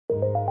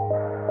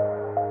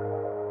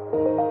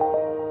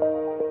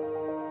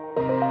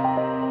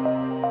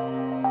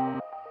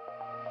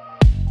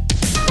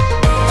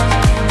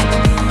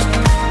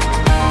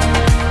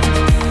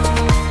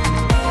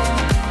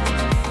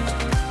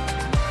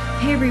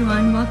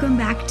everyone. Welcome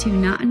back to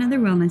Not Another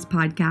Wellness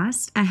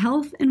Podcast, a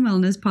health and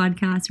wellness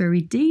podcast where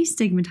we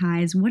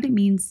destigmatize what it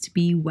means to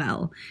be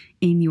well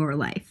in your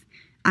life.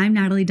 I'm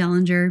Natalie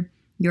Dellinger,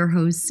 your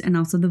host and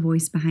also the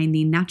voice behind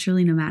the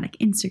Naturally Nomadic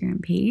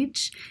Instagram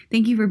page.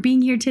 Thank you for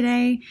being here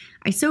today.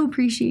 I so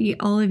appreciate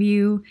all of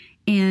you,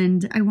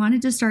 and I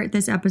wanted to start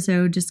this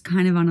episode just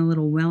kind of on a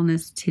little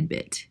wellness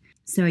tidbit.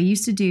 So I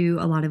used to do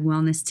a lot of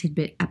wellness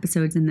tidbit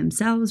episodes in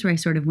themselves where I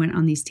sort of went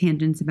on these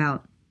tangents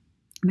about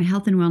my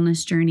health and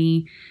wellness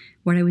journey,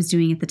 what I was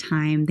doing at the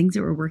time, things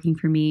that were working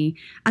for me,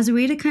 as a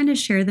way to kind of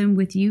share them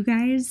with you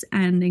guys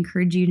and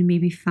encourage you to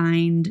maybe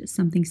find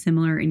something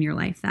similar in your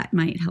life that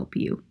might help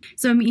you.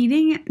 So I'm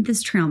eating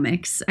this trail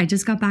mix. I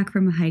just got back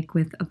from a hike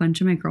with a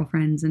bunch of my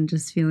girlfriends and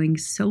just feeling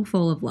so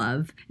full of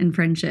love and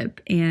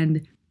friendship.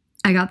 And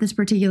I got this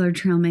particular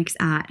trail mix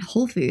at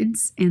Whole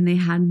Foods, and they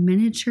had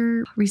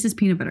miniature Reese's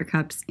peanut butter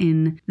cups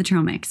in the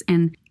trail mix.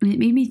 And it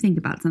made me think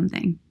about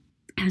something.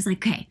 I was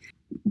like, okay,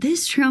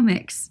 this trail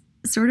mix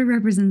sort of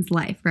represents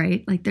life,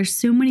 right? Like there's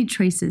so many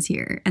choices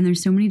here and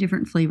there's so many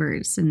different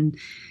flavors, and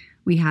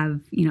we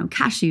have,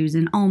 cashews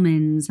and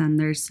almonds, and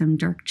there's some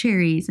dark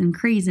cherries and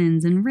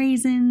craisins and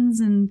raisins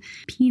and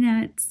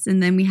peanuts.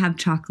 And then we have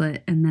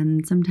chocolate. And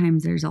then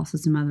sometimes there's also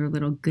some other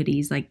little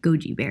goodies like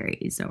goji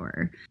berries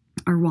or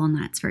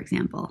walnuts, for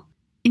example.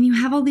 And you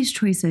have all these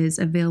choices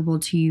available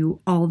to you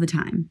all the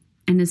time.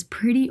 And it's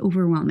pretty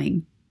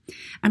overwhelming.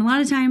 And a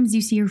lot of times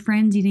you see your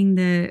friends eating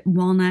the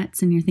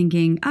walnuts and you're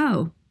thinking,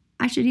 oh,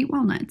 I should eat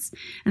walnuts.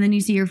 And then you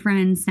see your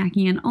friends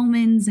snacking on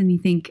almonds and you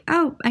think,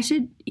 oh, I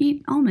should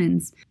eat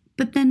almonds.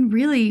 But then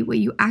really what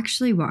you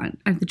actually want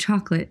are the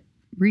chocolate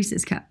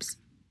Reese's cups.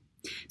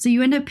 So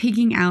you end up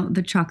picking out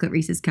the chocolate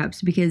Reese's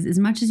cups because as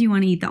much as you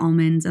want to eat the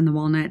almonds and the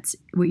walnuts,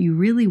 what you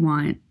really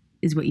want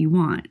is what you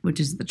want, which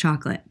is the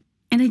chocolate.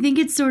 And I think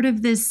it's sort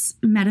of this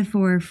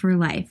metaphor for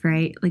life,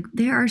 right? Like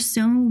there are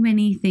so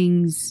many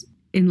things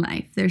in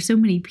life. There's so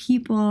many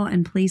people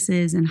and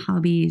places and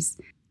hobbies,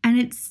 and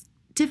it's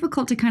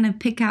difficult to kind of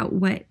pick out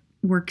what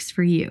works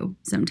for you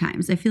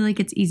sometimes. I feel like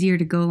it's easier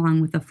to go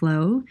along with the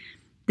flow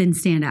than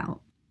stand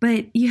out.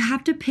 But you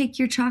have to pick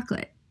your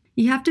chocolate.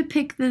 You have to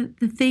pick the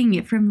thing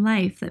from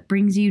life that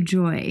brings you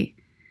joy,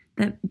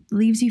 that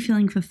leaves you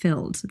feeling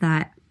fulfilled,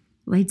 that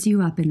lights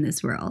you up in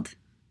this world,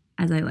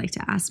 as I like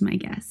to ask my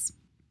guests.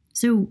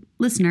 So,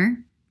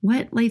 listener,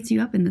 what lights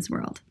you up in this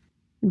world?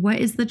 What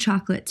is the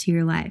chocolate to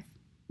your life?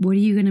 What are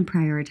you going to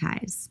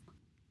prioritize?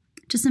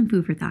 Just some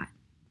food for thought.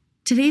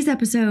 Today's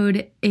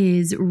episode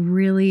is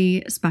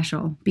really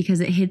special because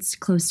it hits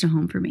close to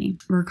home for me.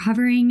 We're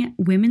covering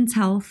women's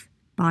health,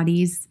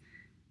 bodies,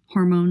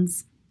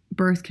 hormones,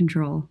 birth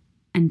control,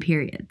 and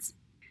periods.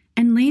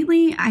 And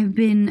lately, I've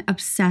been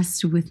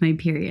obsessed with my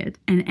period.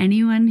 And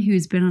anyone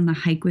who's been on a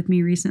hike with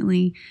me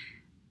recently,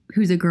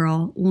 who's a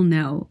girl, will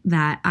know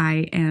that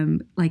I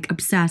am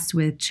obsessed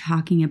with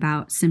talking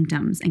about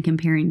symptoms and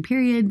comparing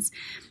periods,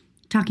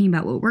 talking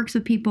about what works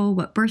with people,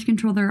 what birth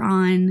control they're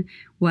on,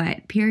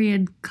 what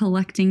period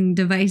collecting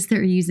device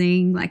they're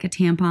using, like a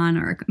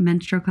tampon or a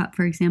menstrual cup,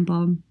 for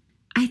example.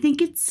 I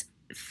think it's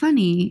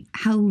funny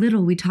how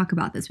little we talk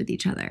about this with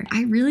each other.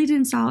 I really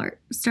didn't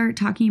start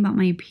talking about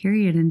my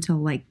period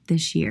until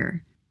this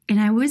year. And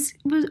I was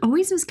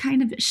always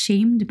kind of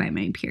shamed by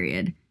my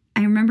period.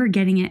 I remember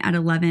getting it at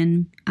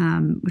 11,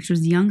 which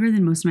was younger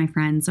than most of my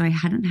friends. So I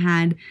hadn't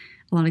had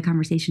a lot of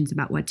conversations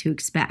about what to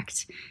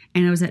expect.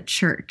 And I was at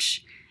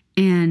church.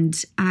 And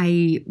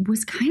I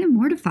was kind of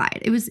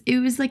mortified. It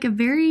was like a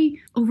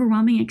very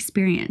overwhelming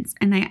experience.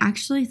 And I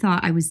actually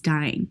thought I was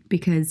dying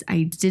because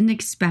I didn't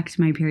expect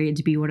my period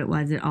to be what it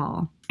was at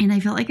all. And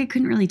I felt like I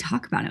couldn't really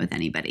talk about it with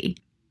anybody.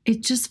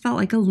 It just felt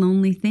like a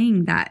lonely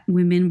thing that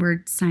women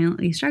were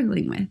silently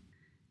struggling with.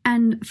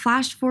 And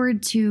flash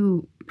forward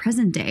to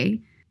present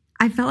day,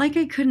 I felt like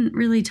I couldn't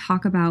really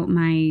talk about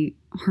my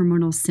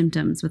hormonal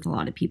symptoms with a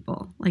lot of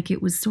people. Like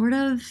it was sort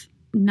of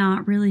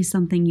not really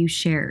something you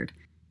shared.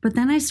 But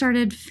then I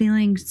started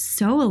feeling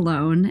so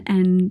alone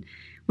and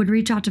would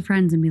reach out to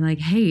friends and be like,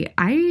 hey,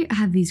 I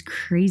have these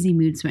crazy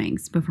mood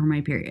swings before my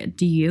period.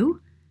 Do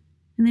you?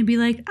 And they'd be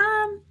like,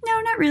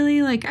 no, not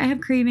really. Like I have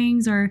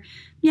cravings or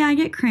yeah, I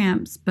get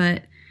cramps.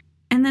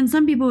 And then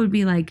some people would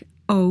be like,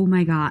 oh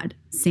my God,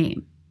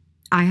 same.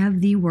 I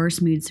have the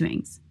worst mood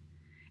swings.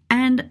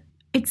 And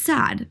it's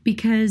sad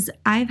because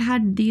I've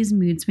had these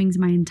mood swings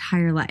my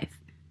entire life.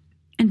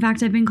 In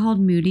fact, I've been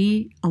called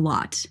moody a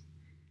lot.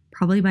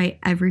 Probably by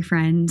every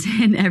friend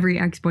and every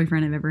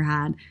ex-boyfriend I've ever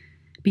had,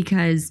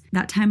 because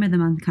that time of the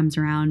month comes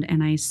around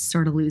and I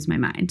sort of lose my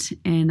mind.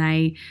 And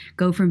I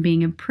go from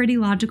being a pretty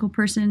logical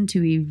person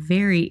to a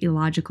very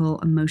illogical,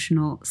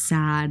 emotional,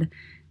 sad,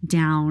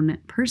 down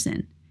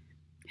person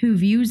who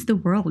views the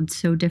world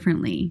so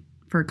differently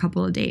for a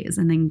couple of days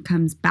and then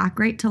comes back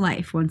right to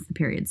life once the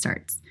period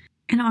starts.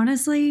 And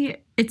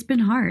honestly, it's been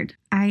hard.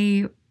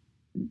 I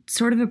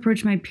sort of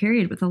approach my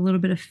period with a little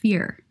bit of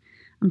fear.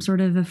 I'm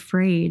sort of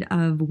afraid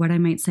of what I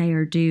might say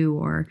or do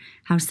or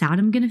how sad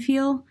I'm going to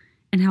feel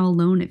and how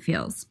alone it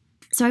feels.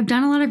 So I've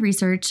done a lot of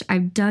research.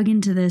 I've dug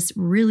into this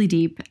really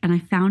deep and I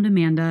found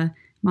Amanda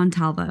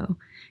Montalvo,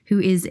 who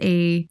is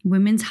a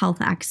women's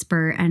health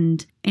expert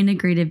and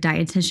integrative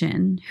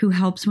dietitian who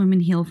helps women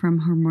heal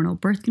from hormonal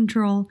birth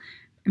control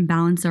and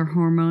balance their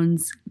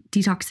hormones,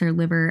 detox their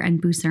liver,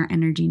 and boost their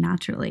energy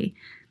naturally.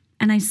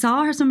 And I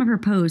saw some of her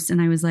posts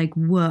and I was like,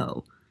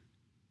 whoa,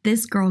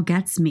 this girl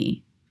gets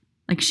me.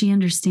 Like, she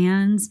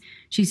understands.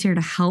 She's here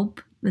to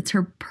help. That's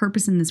her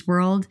purpose in this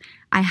world.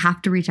 I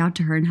have to reach out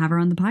to her and have her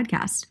on the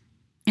podcast.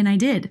 And I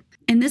did.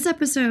 In this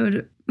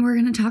episode, we're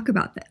going to talk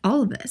about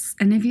all of this.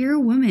 And if you're a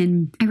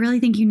woman, I really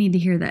think you need to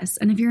hear this.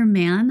 And if you're a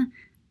man,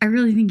 I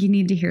really think you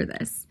need to hear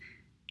this.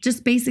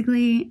 Just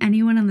basically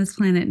anyone on this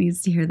planet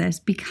needs to hear this,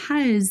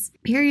 because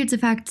periods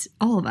affect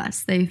all of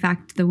us. They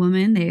affect the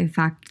woman. They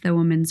affect the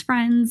woman's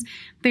friends,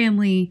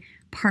 family,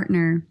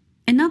 partner.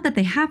 And not that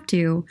they have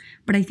to,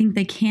 but I think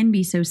they can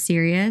be so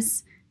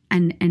serious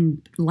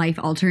and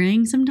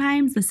life-altering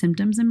sometimes, the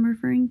symptoms I'm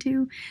referring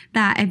to,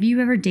 that if you've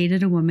ever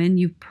dated a woman,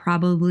 you've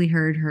probably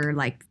heard her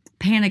like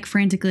panic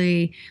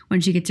frantically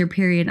when she gets her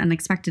period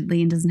unexpectedly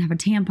and doesn't have a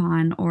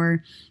tampon,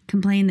 or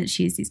complain that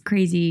she has these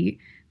crazy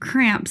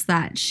cramps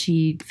that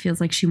she feels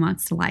like she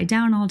wants to lie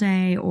down all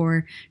day,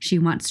 or she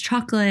wants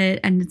chocolate.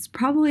 And it's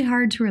probably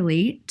hard to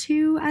relate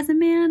to as a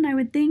man, I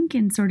would think,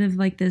 in sort of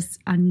like this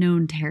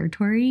unknown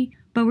territory.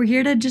 But we're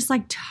here to just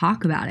like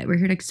talk about it. We're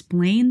here to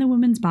explain the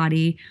woman's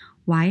body,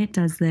 why it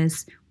does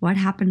this, what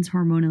happens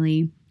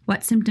hormonally,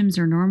 what symptoms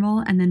are normal,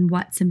 and then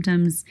what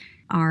symptoms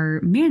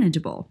are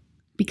manageable.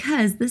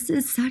 Because this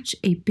is such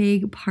a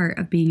big part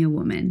of being a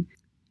woman.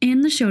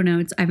 In the show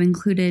notes, I've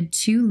included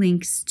 2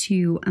 links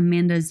to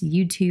Amanda's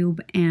YouTube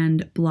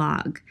and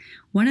blog.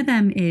 One of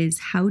them is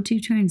how to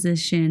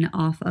transition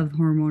off of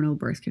hormonal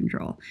birth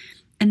control.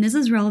 And this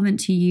is relevant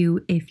to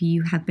you if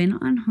you have been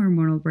on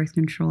hormonal birth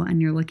control and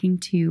you're looking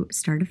to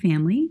start a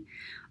family,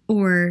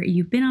 or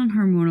you've been on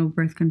hormonal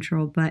birth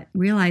control but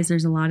realize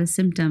there's a lot of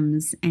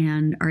symptoms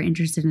and are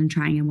interested in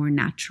trying a more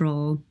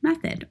natural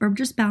method, or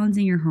just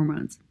balancing your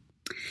hormones.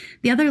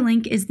 The other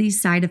link is the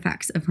side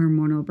effects of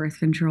hormonal birth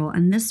control,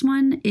 and this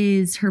one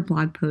is her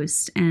blog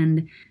post,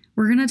 and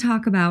we're going to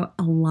talk about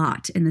a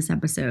lot in this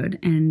episode.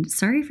 And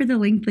sorry for the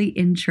lengthy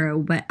intro,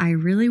 but I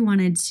really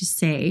wanted to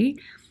say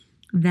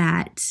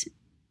that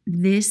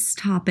this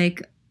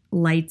topic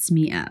lights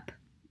me up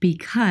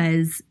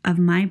because of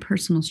my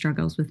personal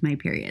struggles with my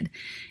period.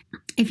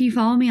 If you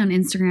follow me on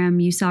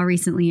Instagram, you saw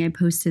recently I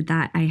posted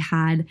that I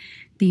had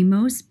the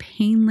most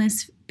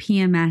painless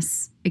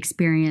PMS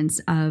experience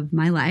of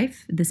my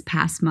life this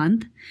past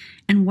month,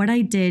 and what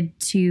I did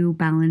to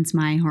balance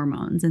my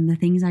hormones and the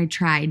things I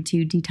tried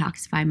to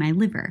detoxify my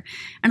liver.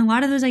 And a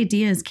lot of those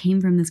ideas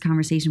came from this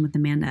conversation with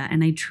Amanda,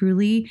 and I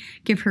truly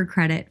give her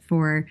credit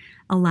for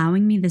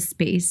allowing me the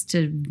space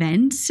to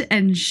vent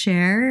and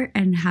share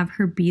and have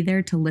her be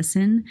there to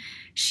listen.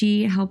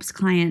 She helps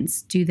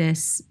clients do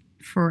this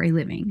for a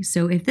living.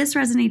 So if this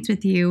resonates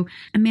with you,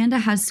 Amanda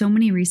has so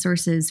many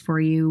resources for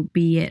you,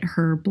 be it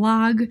her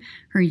blog,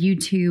 her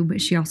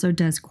YouTube. She also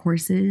does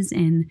courses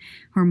in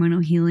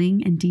hormonal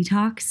healing and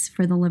detox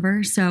for the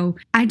liver. So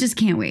I just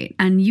can't wait.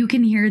 And you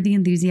can hear the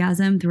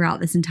enthusiasm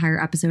throughout this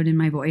entire episode in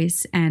my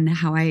voice and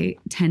how I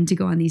tend to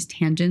go on these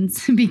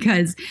tangents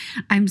because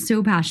I'm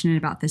so passionate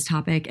about this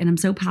topic, and I'm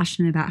so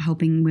passionate about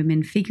helping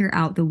women figure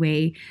out the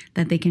way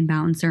that they can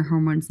balance their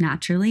hormones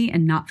naturally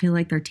and not feel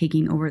like they're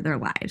taking over their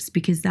lives,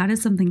 because that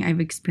is something I've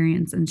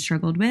experienced and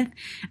struggled with,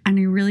 and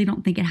I really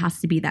don't think it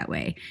has to be that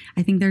way.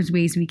 I think there's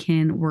ways we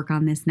can work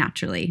on this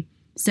naturally.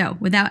 So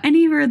without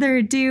any further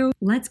ado,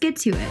 let's get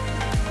to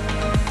it.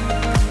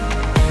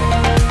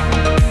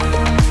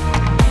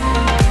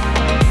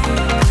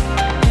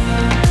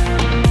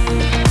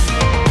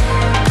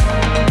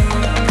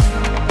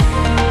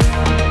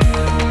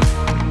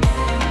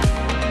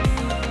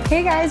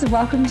 Hey guys,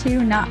 welcome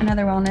to Not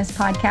Another Wellness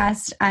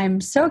Podcast.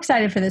 I'm so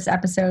excited for this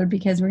episode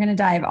because we're going to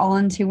dive all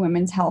into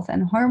women's health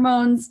and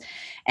hormones.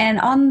 And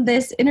on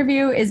this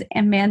interview is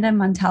Amanda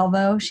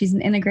Montalvo. She's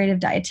an integrative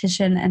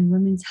dietitian and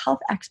women's health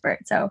expert.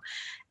 So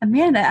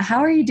Amanda, how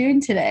are you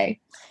doing today?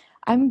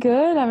 I'm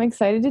good. I'm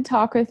excited to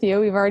talk with you.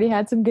 We've already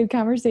had some good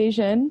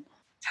conversation.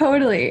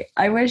 Totally.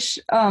 I wish,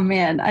 oh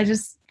man, I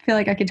just feel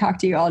like I could talk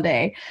to you all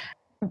day.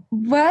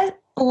 What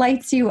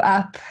lights you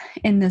up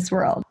in this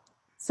world?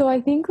 So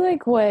I think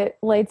like what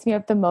lights me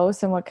up the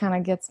most and what kind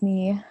of gets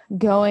me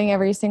going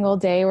every single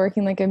day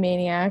working like a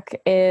maniac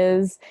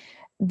is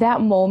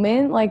that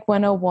moment, like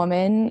when a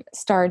woman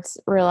starts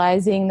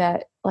realizing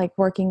that like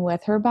working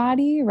with her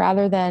body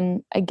rather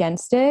than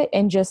against it,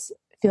 and just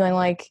feeling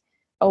like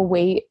a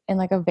weight and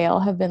like a veil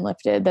have been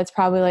lifted. That's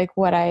probably like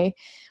what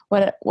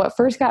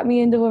first got me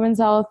into women's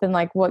health, and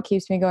like what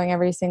keeps me going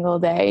every single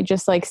day,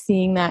 just like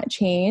seeing that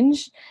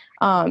change.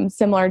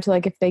 Similar to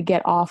like if they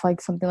get off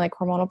like something like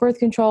hormonal birth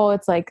control,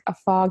 it's like a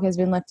fog has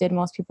been lifted.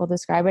 Most people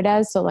describe it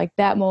as. So like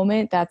that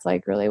moment, that's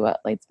like really what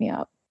lights me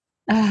up.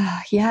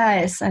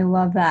 Yes, I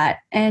love that.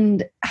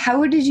 And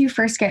how did you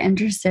first get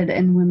interested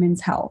in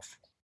women's health?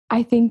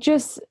 I think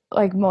just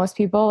like most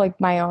people, like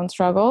my own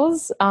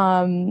struggles.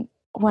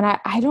 When I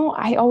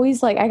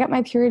always like, I got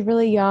my period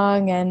really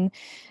young, and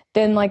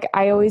then like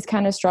I always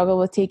kind of struggled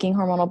with taking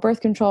hormonal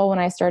birth control when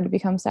I started to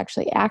become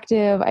sexually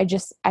active. I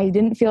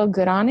didn't feel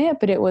good on it,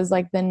 but it was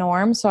like the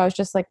norm. So I was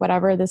just like,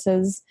 whatever, this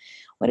is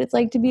what it's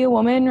like to be a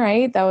woman,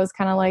 right? That was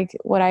kind of like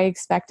what I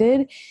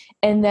expected.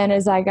 And then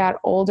as I got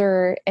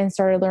older and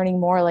started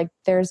learning more, like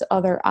there's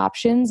other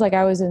options. Like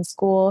I was in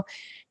school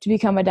to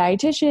become a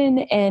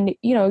dietitian, and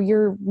you know,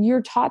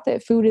 you're taught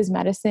that food is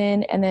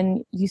medicine, and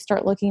then you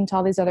start looking into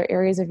all these other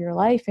areas of your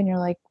life and you're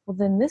like, well,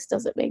 then this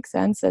doesn't make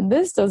sense and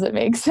this doesn't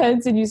make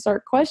sense, and you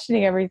start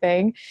questioning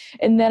everything.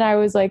 And then I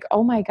was like,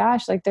 oh my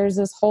gosh, like there's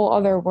this whole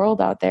other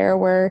world out there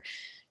where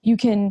you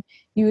can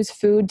use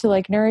food to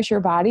like nourish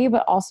your body,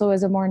 but also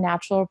as a more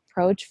natural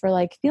approach for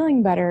like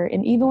feeling better.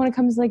 And even when it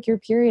comes to like your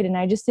period, and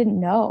I just didn't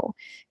know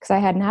because I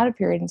hadn't had a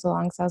period in so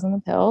long, so I was on the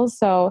pills.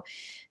 So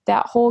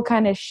that whole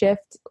kind of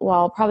shift,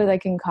 well, probably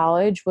like in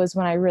college, was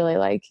when I really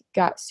like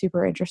got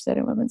super interested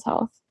in women's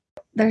health.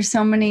 There's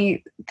so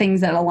many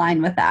things that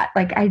align with that.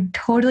 Like I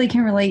totally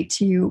can relate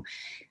to,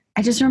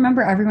 I just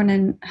remember everyone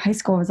in high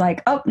school was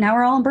like, oh, now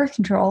we're all on birth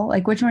control.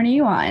 Like, which one are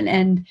you on?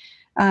 And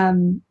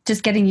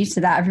just getting used to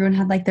that. Everyone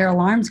had like their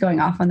alarms going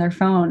off on their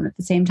phone at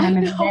the same time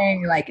every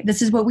day. Like,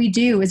 this is what we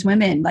do as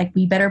women. Like,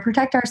 we better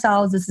protect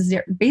ourselves. This is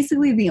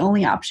basically the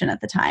only option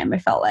at the time. I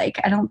felt like,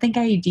 I don't think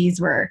IUDs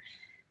were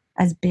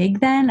as big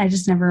then. I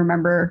just never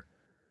remember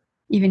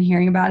even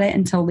hearing about it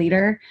until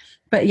later.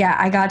 But yeah,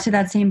 I got to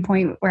that same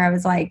point where I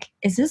was like,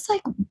 is this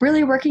like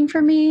really working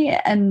for me?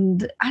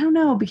 And I don't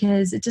know,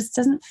 because it just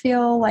doesn't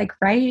feel like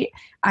right.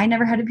 I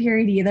never had a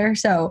period either.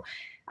 So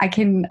I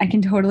can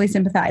totally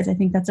sympathize. I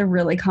think that's a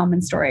really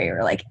common story.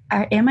 Or like,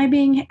 am I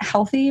being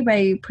healthy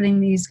by putting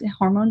these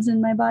hormones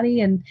in my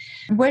body? And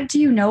what do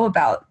you know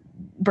about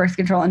birth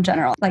control in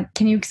general? Like,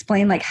 can you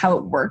explain like how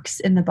it works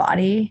in the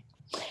body?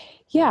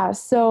 Yeah.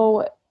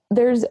 So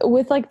there's,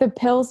 with like the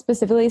pills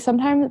specifically,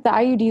 sometimes the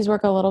IUDs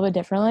work a little bit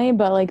differently,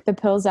 but like the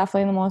pills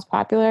definitely the most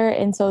popular.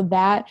 And so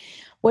that,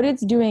 what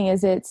it's doing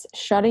is it's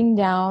shutting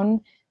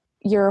down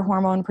your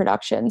hormone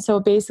production.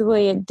 So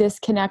basically it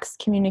disconnects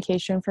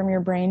communication from your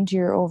brain to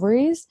your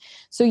ovaries,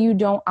 so you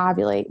don't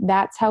ovulate.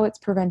 That's how it's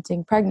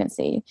preventing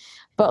pregnancy.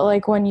 But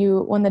like when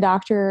the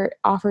doctor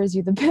offers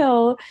you the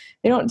pill,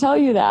 they don't tell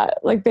you that.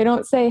 Like they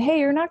don't say, hey,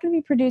 you're not going to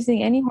be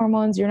producing any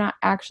hormones. You're not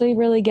actually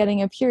really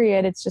getting a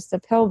period. It's just a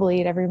pill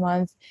bleed every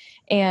month.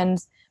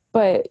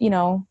 But you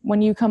know,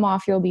 when you come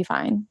off, you'll be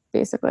fine,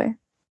 basically.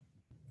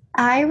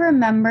 I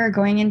remember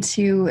going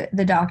into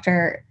the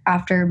doctor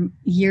after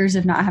years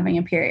of not having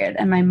a period,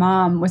 and my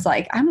mom was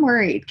like, I'm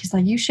worried because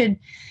like you should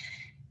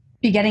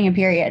be getting a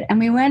period. And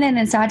we went in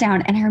and sat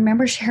down, and I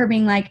remember her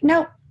being like,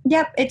 no,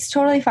 yep, it's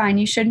totally fine.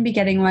 You shouldn't be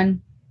getting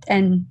one.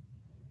 And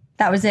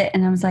that was it.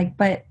 And I was like,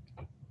 but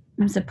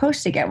I'm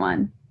supposed to get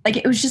one. Like,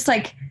 it was just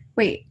like,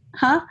 wait,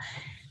 huh?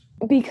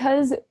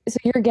 Because so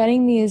you're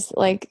getting these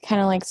like kind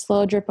of like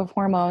slow drip of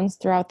hormones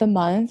throughout the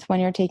month when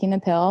you're taking the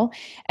pill,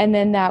 and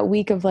then that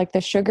week of like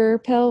the sugar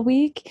pill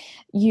week,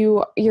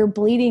 you're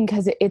bleeding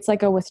because it's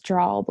like a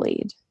withdrawal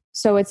bleed.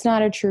 So it's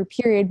not a true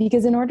period,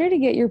 because in order to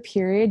get your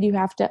period, you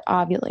have to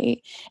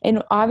ovulate.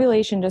 And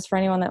ovulation, just for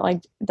anyone that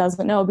like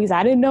doesn't know, because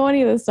I didn't know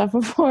any of this stuff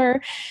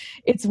before,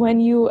 it's when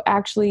your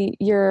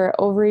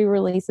ovary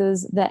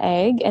releases the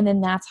egg, and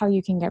then that's how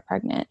you can get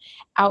pregnant.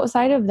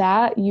 Outside of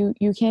that, you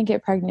can't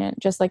get pregnant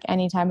just like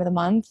any time of the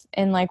month.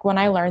 And like when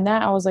I learned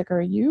that, I was like, are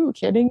you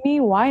kidding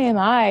me? Why am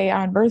I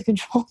on birth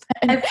control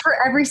then? For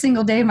every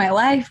single day of my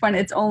life when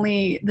it's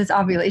only this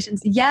ovulation.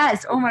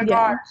 Yes. Oh my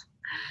gosh.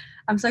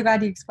 I'm so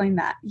glad you explained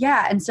that.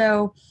 Yeah. And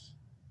so,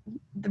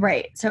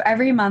 right. So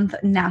every month,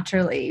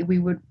 naturally, we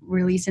would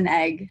release an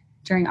egg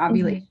during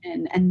ovulation.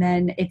 Mm-hmm. And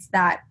then it's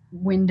that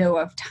window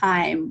of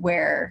time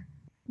where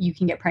you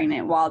can get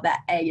pregnant while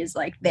that egg is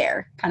like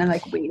there, kind of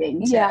like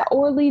waiting. Yeah.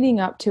 Or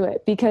leading up to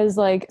it, because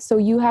like, so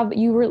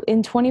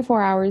in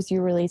 24 hours,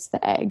 you release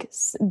the egg.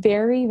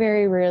 Very,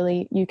 very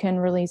rarely you can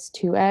release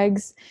 2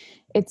 eggs.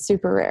 It's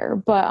super rare.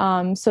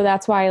 But, so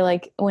that's why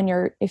like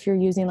if you're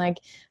using like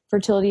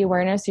fertility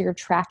awareness, you're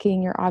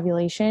tracking your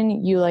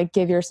ovulation, you like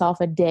give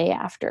yourself a day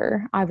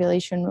after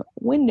ovulation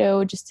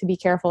window just to be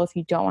careful if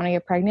you don't want to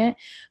get pregnant.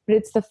 But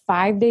it's the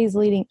 5 days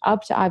leading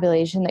up to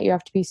ovulation that you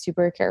have to be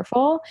super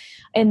careful.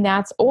 And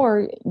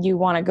or you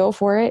want to go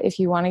for it if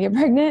you want to get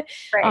pregnant.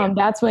 Right.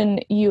 That's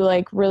when you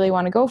like really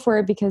want to go for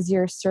it, because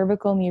your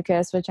cervical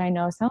mucus, which I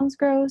know sounds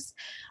gross,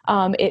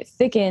 it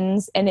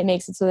thickens and it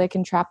makes it so they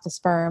can trap the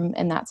sperm,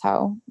 and that's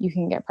how you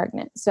can get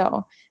pregnant.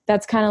 So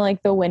that's kind of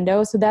like the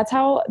window. So that's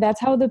how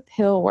the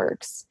pill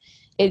works.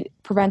 It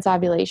prevents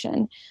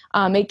ovulation.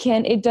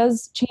 It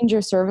does change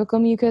your cervical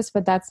mucus,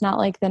 but that's not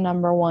like the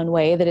number one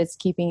way that it's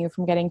keeping you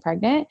from getting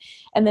pregnant.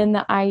 And then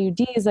the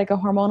IUD, like a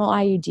hormonal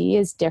IUD,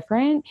 is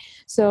different.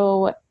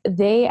 So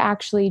they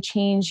actually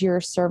change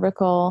your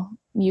cervical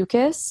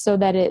mucus so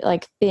that it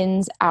like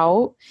thins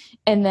out,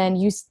 and then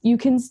you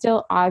can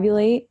still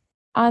ovulate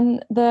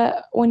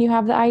when you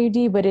have the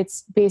IUD, but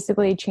it's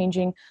basically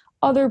changing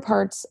other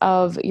parts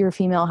of your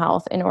female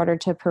health in order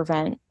to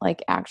prevent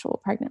like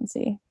actual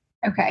pregnancy.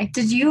 Okay.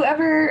 Did you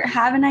ever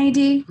have an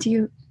IUD?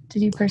 Do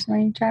Did you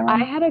personally try I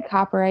one? had a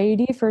copper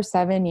IUD for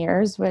 7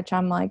 years, which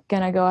I'm like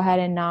gonna go ahead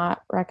and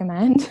not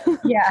recommend.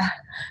 Yeah.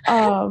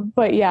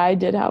 But yeah, I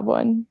did have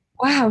one.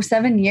 Wow,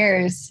 7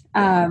 years.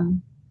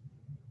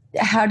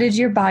 How did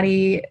your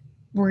body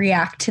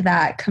react to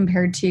that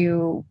compared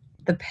to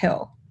the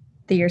pill,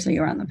 the years that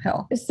you were on the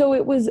pill? So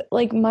it was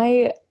like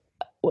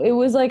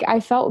I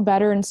felt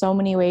better in so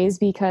many ways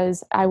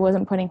because I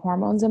wasn't putting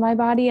hormones in my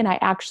body and I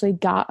actually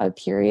got a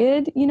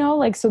period,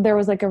 like, so there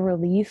was like a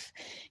relief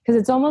because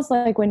it's almost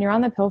like when you're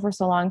on the pill for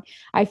so long,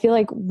 I feel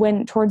like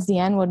when towards the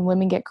end, when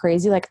women get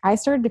crazy, like I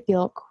started to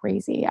feel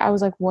crazy. I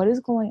was like, what is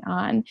going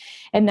on?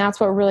 And that's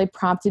what really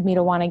prompted me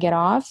to want to get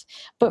off.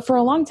 But for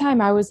a long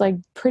time, I was like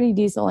pretty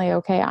decently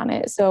okay on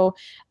it. So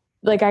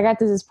like I got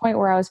to this point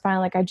where I was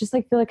finally like, I just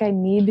like feel like I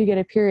need to get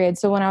a period.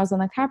 So when I was on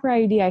the copper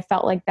IUD, I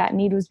felt like that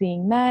need was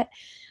being met,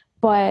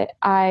 but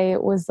I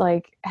was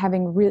like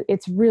having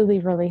it's really,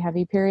 really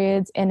heavy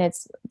periods and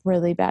it's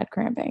really bad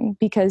cramping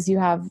because you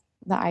have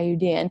the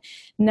IUD. And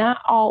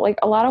not all, like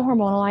a lot of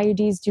hormonal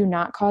IUDs do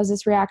not cause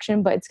this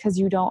reaction, but it's because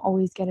you don't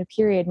always get a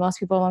period. Most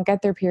people don't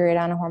get their period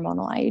on a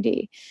hormonal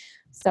IUD.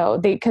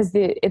 So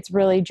it's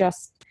really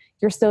just,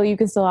 you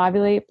can still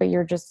ovulate, but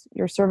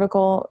your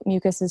cervical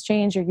mucus has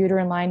changed, your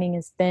uterine lining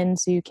is thin,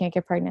 so you can't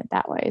get pregnant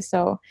that way.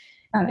 So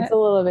it's a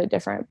little bit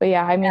different. But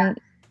yeah, I mean,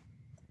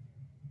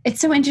 it's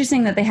so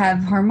interesting that they have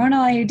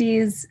hormonal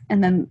IUDs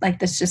and then like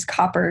this just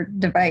copper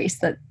device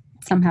that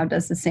somehow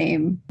does the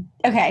same.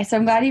 Okay, so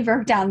I'm glad you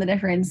broke down the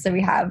difference. So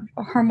we have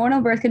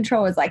hormonal birth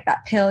control is like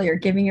that pill you're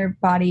giving your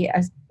body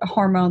a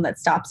hormone that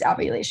stops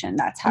ovulation.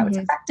 That's how it's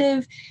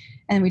effective.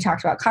 And we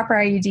talked about copper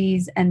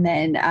IUDs. And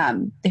then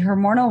the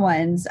hormonal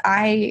ones,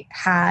 I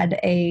had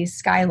a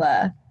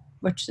Skyla,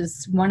 which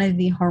is one of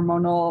the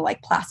hormonal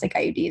like plastic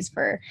IUDs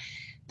for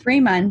 3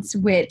 months,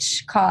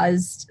 which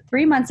caused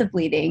 3 months of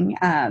bleeding,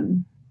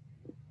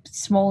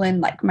 swollen,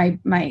 like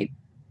my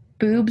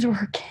boobs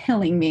were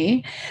killing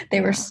me. They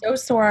were so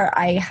sore.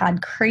 I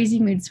had crazy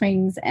mood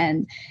swings.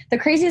 And the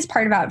craziest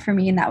part about it for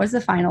me, and that was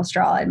the final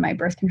straw in my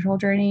birth control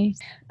journey,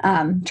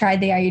 tried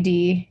the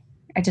IUD.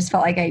 I just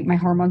felt like my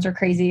hormones were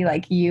crazy,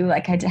 like you.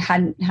 Like I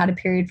hadn't had a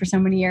period for so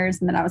many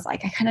years, and then I was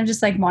like, I kind of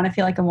just like want to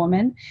feel like a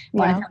woman,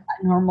 want to feel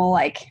that normal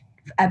like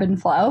ebb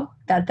and flow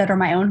that are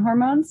my own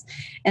hormones.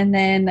 And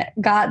then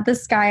got the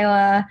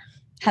Skyla,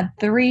 had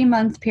 3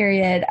 month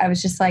period. I was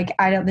just like,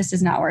 this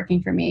is not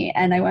working for me.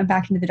 And I went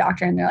back into the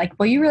doctor, and they're like,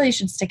 well, you really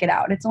should stick it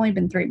out. It's only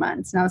been 3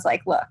 months. And I was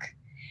like, look,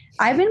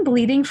 I've been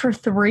bleeding for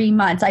 3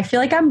 months. I feel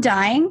like I'm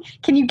dying.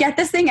 Can you get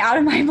this thing out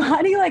of my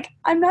body? Like,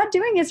 I'm not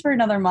doing this for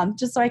another month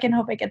just so I can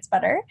hope it gets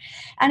better.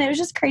 And it was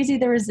just crazy,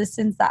 the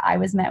resistance that I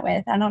was met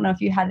with. I don't know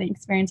if you had any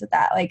experience with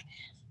that. Like,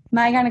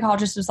 my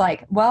gynecologist was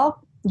like,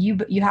 well, you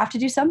have to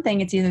do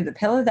something. It's either the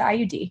pill or the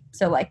IUD.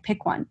 So, like,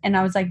 pick one. And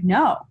I was like,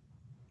 no,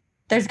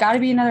 there's got to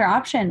be another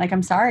option. Like,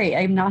 I'm sorry,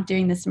 I'm not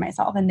doing this to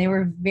myself. And they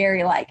were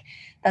very like,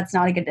 that's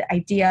not a good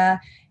idea.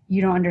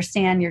 You don't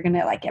understand, you're going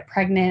to like get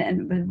pregnant,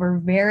 and were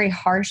very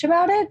harsh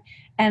about it.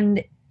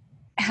 And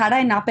had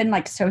I not been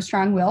like so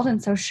strong-willed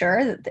and so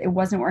sure that it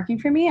wasn't working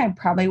for me, I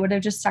probably would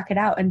have just stuck it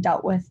out and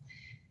dealt with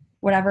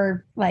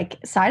whatever like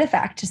side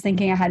effect, just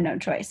thinking I had no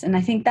choice. And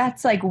I think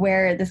that's like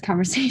where this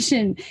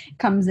conversation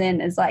comes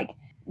in, is like,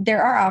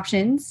 there are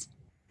options,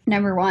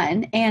 number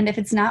one. And if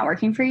it's not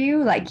working for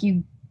you, like,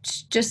 you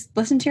just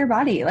listen to your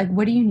body. Like,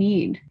 what do you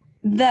need?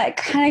 That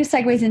kind of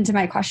segues into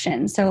my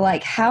question. So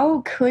like,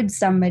 how could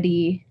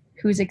somebody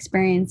who's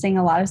experiencing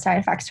a lot of side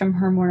effects from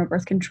hormonal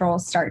birth control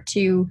start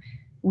to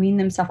wean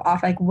themselves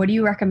off? Like, what do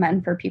you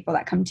recommend for people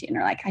that come to you and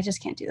are like, I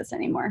just can't do this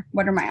anymore?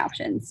 What are my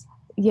options?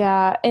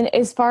 Yeah. And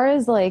as far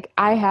as like,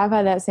 I have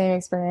had that same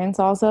experience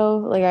also.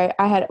 Like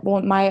I had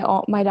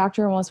my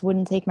doctor almost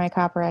wouldn't take my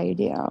copper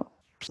IUD out.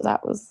 So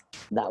that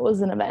was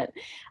an event.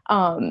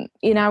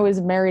 And I was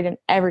married and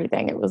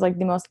everything. It was like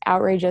the most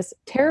outrageous,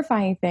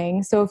 terrifying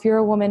thing. So if you're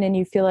a woman and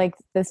you feel like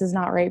this is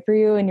not right for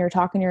you and you're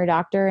talking to your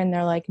doctor and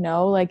they're like,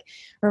 no, like,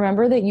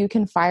 remember that you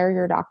can fire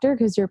your doctor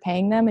because you're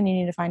paying them and you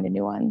need to find a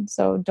new one.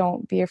 So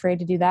don't be afraid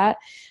to do that.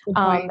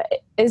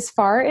 As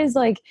far as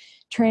like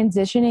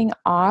transitioning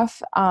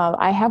off,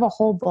 I have a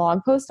whole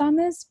blog post on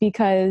this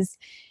because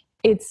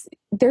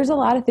there's a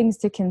lot of things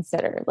to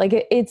consider.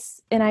 Like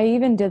and I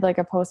even did like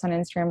a post on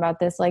Instagram about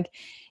this. Like,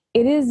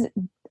 it is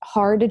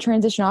hard to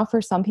transition off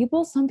for some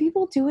people. Some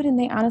people do it and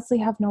they honestly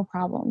have no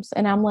problems.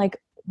 And I'm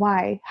like,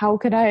 why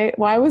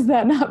was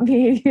that not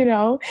me?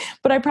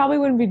 But I probably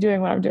wouldn't be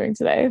doing what I'm doing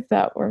today if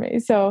that were me.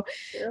 So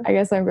yeah. I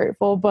guess I'm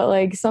grateful, but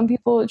like some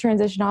people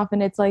transition off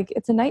and it's like,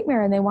 it's a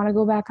nightmare and they want to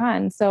go back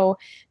on. So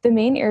the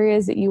main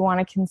areas that you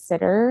want to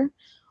consider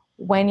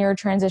when you're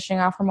transitioning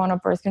off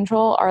hormonal birth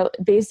control are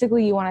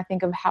basically, you want to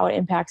think of how it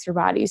impacts your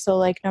body. So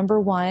like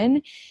number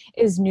one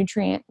is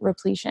nutrient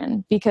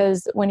repletion,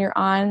 because when you're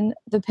on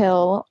the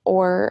pill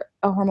or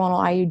a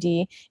hormonal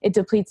IUD, it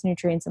depletes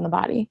nutrients in the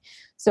body.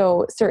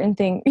 So certain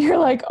things, you're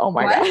like, oh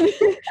my God.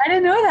 I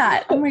didn't know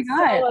that. Oh my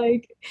God. So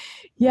like,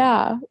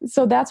 yeah.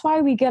 So that's why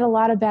we get a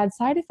lot of bad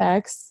side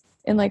effects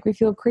and like we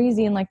feel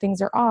crazy and like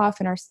things are off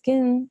and our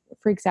skin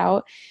freaks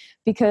out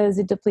because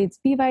it depletes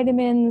B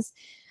vitamins.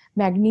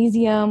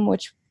 magnesium,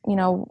 which,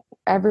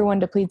 everyone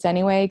depletes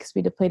anyway because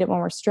we deplete it when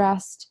we're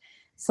stressed.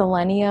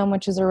 Selenium,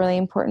 which is a really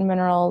important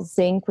mineral.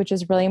 Zinc, which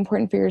is really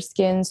important for your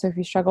skin. So if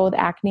you struggle with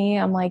acne,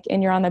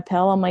 and you're on the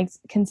pill,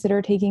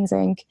 consider taking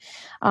zinc.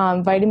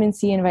 Vitamin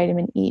C and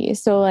vitamin E.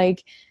 So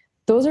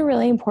those are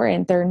really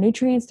important. They're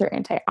nutrients, they're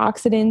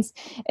antioxidants,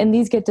 and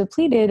these get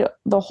depleted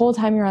the whole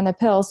time you're on the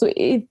pill. So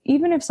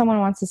even if someone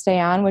wants to stay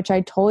on, which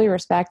I totally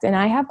respect, and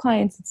I have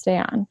clients that stay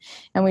on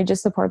and we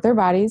just support their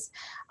bodies,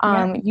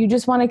 you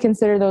just want to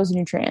consider those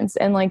nutrients.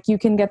 And you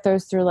can get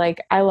those through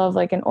I love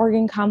an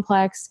organ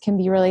complex can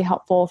be really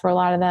helpful for a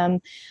lot of them.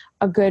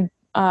 A good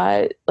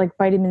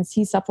vitamin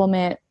C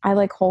supplement. I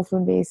like whole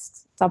food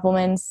based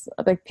supplements.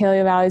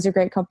 Paleo Valley is a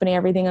great company.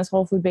 Everything is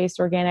whole food based,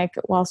 organic,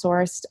 well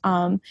sourced.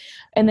 And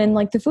then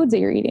the foods that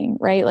you're eating,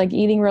 right?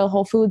 Eating real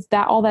whole foods,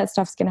 all that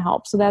stuff's going to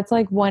help. So that's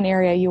one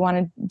area you want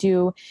to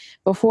do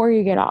before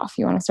you get off.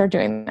 You want to start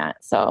doing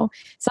that. So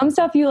some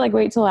stuff you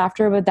wait till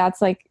after, but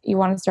that's you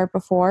want to start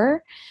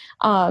before.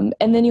 And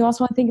then you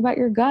also want to think about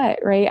your gut,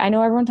 right? I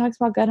know everyone talks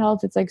about gut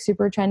health. It's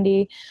super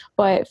trendy,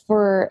 but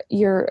for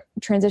your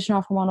transition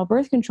off hormonal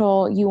birth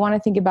control, you want to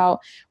think about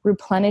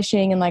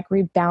replenishing and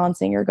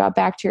rebalancing your gut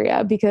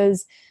bacteria,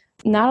 because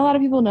not a lot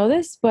of people know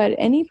this, but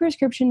any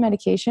prescription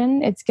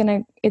medication, it's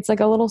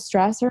a little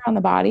stressor on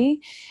the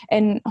body.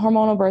 And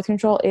hormonal birth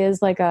control is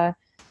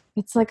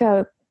it's like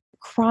a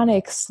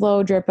chronic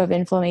slow drip of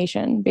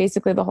inflammation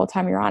basically the whole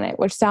time you're on it,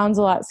 which sounds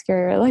a lot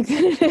scarier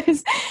than it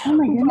is. Oh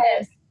my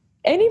goodness.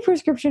 Any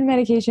prescription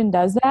medication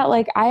does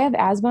that. I have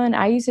asthma and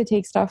I used to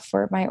take stuff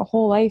for my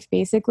whole life,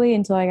 basically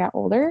until I got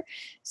older.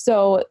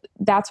 So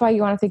that's why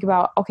you want to think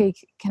about, okay,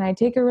 can I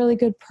take a really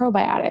good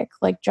probiotic?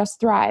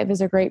 Just Thrive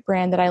is a great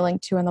brand that I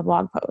linked to in the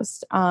blog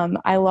post.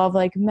 I love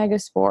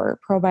Megaspore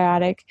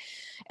probiotic,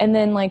 and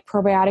then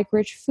probiotic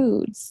rich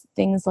foods,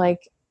 things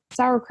like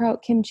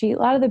sauerkraut, kimchi, a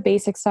lot of the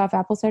basic stuff,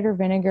 apple cider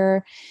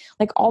vinegar,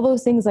 all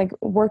those things,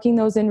 working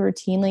those in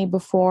routinely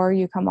before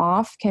you come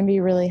off can be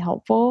really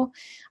helpful.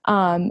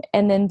 And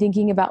then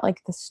thinking about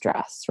the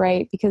stress,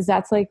 right? Because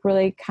that's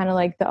really kind of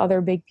the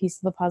other big piece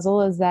of the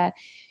puzzle is that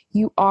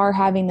you are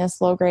having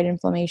this low grade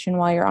inflammation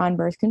while you're on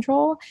birth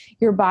control.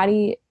 Your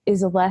body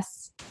is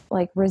less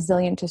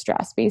resilient to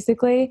stress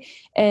basically.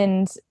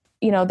 And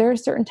there are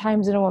certain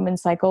times in a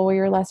woman's cycle where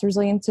you're less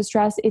resilient to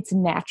stress. It's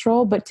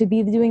natural, but to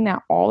be doing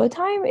that all the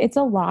time, it's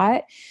a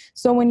lot.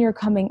 So when you're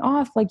coming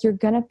off, you're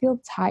going to feel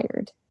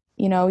tired.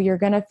 You're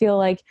going to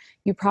feel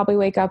you probably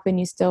wake up and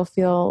you still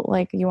feel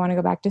you want to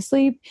go back to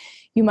sleep.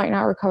 You might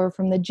not recover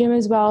from the gym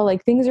as well.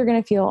 Things are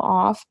going to feel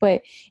off,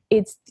 but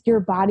it's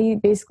your body,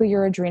 basically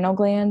your adrenal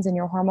glands and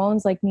your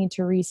hormones need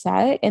to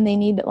reset, and they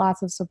need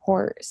lots of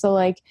support.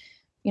 So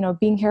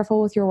being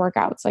careful with your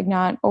workouts,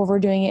 not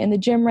overdoing it in the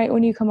gym right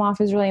when you come off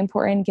is really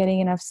important, getting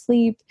enough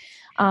sleep.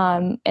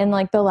 And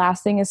the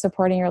last thing is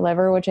supporting your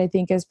liver, which I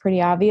think is pretty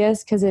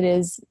obvious because it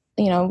is,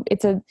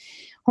 it's a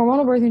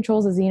hormonal birth control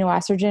is a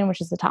xenoestrogen, which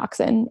is a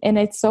toxin. And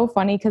it's so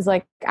funny because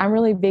I'm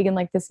really big in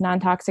this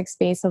non-toxic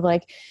space of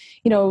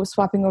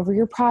swapping over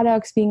your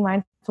products, being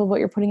mindful of what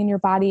you're putting in your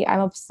body.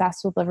 I'm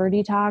obsessed with liver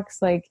detox.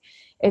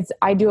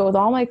 I do it with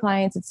all my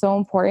clients. It's so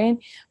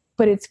important.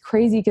 But it's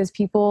crazy because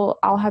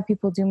I'll have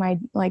people do my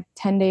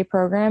 10-day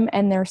program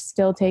and they're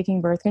still taking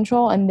birth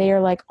control and they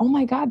are oh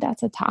my God,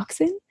 that's a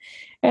toxin.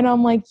 And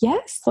I'm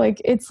yes,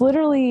 it's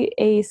literally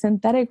a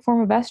synthetic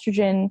form of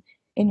estrogen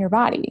in your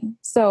body.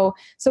 So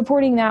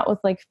supporting that with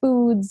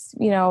foods,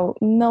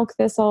 milk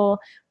thistle,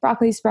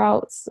 broccoli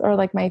sprouts are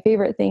my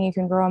favorite thing. You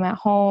can grow them at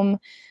home.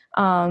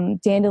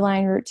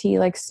 Dandelion root tea,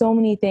 so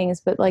many things,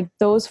 but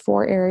those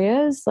 4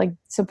 areas,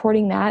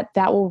 supporting that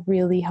will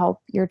really help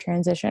your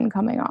transition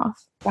coming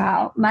off.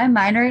 Wow. My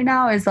mind right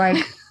now is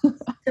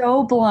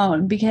so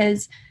blown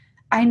because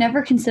I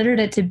never considered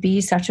it to be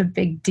such a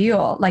big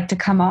deal, to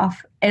come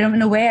off. And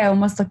in a way, I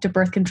almost looked at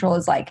birth control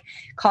as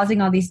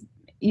causing all these,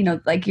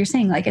 you're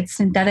saying, it's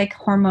synthetic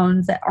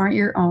hormones that aren't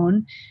your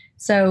own.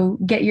 So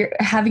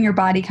having your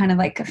body kind of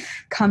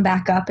come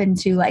back up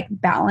into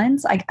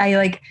balance.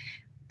 I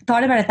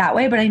thought about it that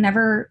way, but I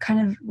never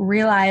kind of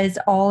realized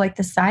all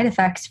the side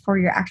effects for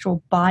your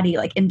actual body,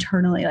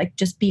 internally,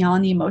 just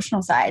beyond the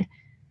emotional side.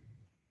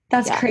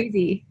 That's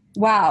crazy.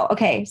 Wow.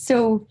 Okay.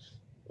 So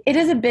it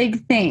is a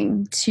big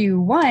thing to,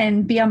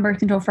 one, be on birth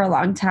control for a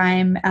long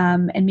time.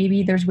 And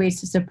maybe there's ways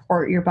to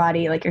support your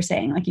body. You're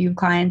saying, you have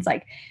clients,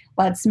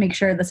 let's make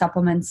sure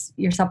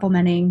you're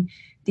supplementing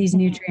these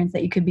nutrients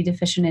that you could be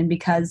deficient in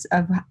because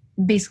of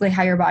basically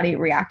how your body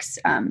reacts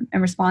and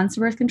responds to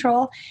birth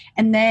control.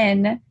 And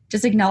then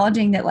just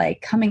acknowledging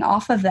that coming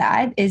off of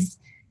that is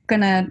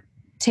going to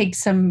take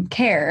some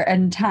care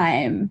and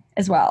time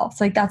as well.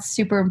 So that's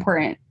super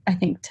important, I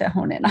think, to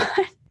hone in on.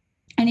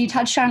 And you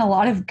touched on a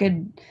lot of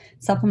good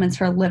supplements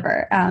for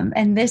liver.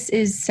 And this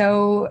is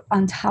so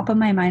on top of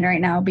my mind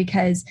right now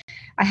because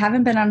I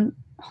haven't been on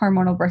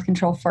hormonal birth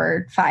control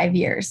for 5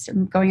 years.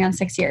 I'm going on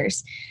 6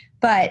 years.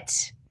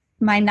 But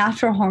my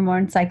natural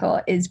hormone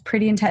cycle is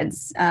pretty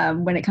intense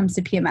when it comes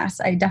to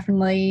PMS. I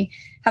definitely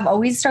have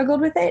always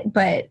struggled with it,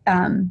 but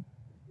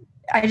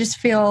I just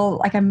feel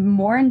like I'm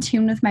more in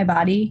tune with my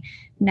body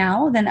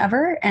now than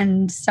ever.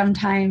 And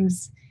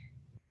sometimes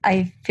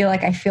I feel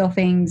like I feel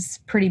things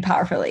pretty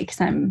powerfully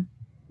because I'm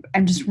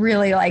just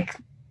really like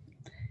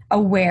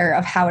aware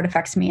of how it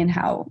affects me and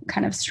how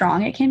kind of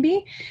strong it can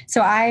be.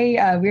 So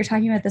we were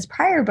talking about this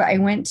prior, but I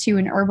went to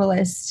an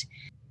herbalist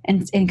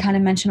and kind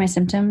of mentioned my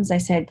symptoms. I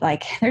said,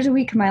 like, there's a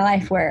week in my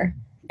life where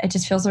it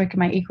just feels like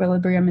my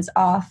equilibrium is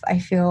off. I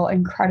feel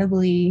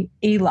incredibly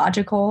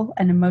illogical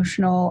and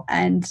emotional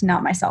and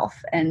not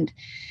myself. And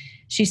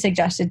she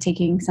suggested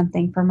taking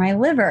something for my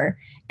liver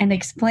and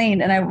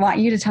explained, and I want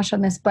you to touch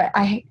on this, but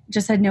I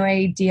just had no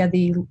idea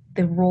the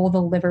role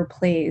the liver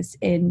plays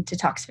in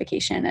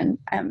detoxification,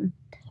 and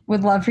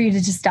would love for you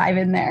to just dive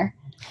in there.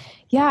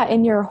 Yeah,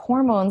 and your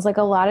hormones, like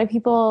a lot of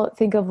people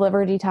think of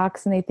liver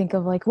detox and they think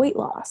of like weight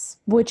loss,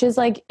 which is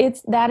like,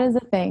 that is a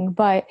thing.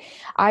 But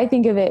I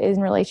think of it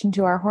in relation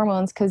to our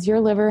hormones because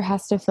your liver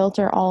has to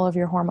filter all of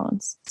your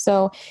hormones.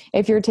 So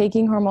if you're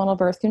taking hormonal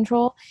birth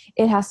control,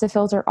 it has to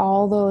filter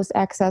all those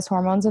excess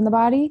hormones in the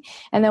body.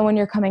 And then when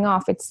you're coming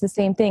off, it's the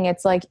same thing.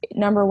 It's like,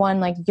 number one,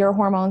 like your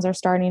hormones are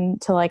starting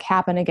to like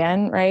happen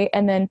again, right?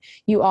 And then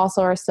you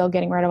also are still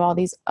getting rid of all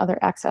these other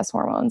excess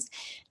hormones.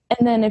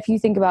 And then if you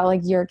think about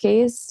like your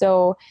case,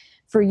 so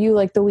for you,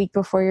 like the week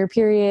before your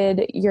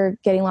period, you're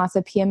getting lots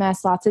of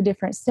PMS, lots of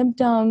different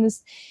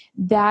symptoms,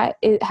 that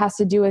it has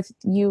to do with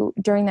you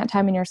during that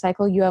time in your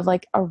cycle, you have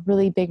like a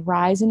really big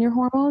rise in your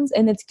hormones,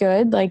 and it's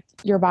good. Like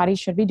your body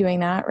should be doing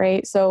that,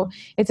 right? So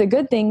it's a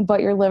good thing,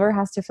 but your liver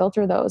has to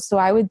filter those. So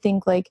I would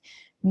think like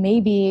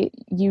maybe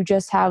you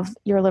just have,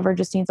 your liver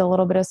just needs a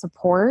little bit of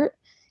support,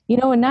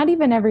 and not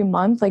even every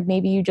month, like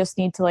maybe you just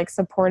need to like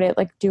support it,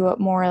 like do a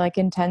more like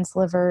intense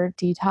liver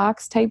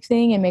detox type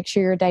thing and make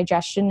sure your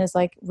digestion is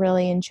like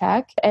really in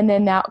check. And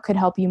then that could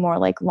help you more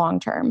like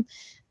long-term.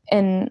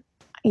 And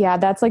yeah,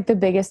 that's like the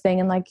biggest thing.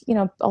 And like,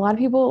 a lot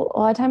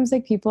of times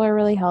like people are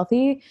really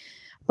healthy,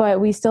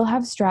 but we still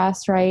have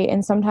stress, right?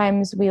 And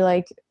sometimes we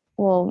like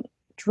will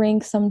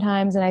drink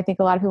sometimes. And I think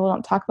a lot of people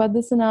don't talk about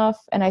this enough.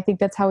 And I think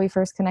that's how we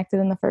first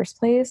connected in the first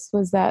place,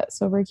 was that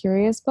Sober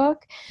Curious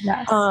book.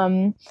 Yes.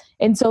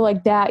 And so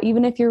like that,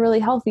 even if you're really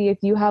healthy, if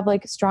you have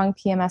like strong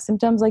PMS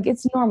symptoms, like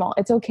it's normal.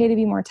 It's okay to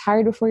be more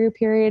tired before your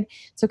period.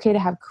 It's okay to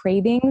have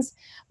cravings.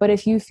 But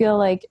if you feel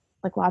like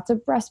lots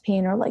of breast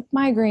pain or like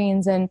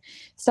migraines and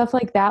stuff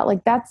like that,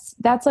 like that's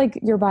like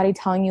your body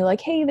telling you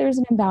like, hey, there's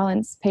an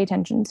imbalance, pay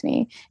attention to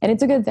me. And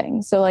it's a good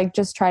thing. So like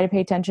just try to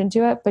pay attention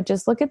to it, but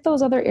just look at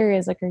those other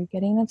areas. Like, are you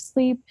getting enough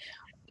sleep?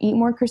 Eat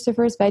more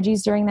cruciferous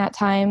veggies during that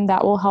time.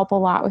 That will help a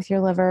lot with your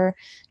liver.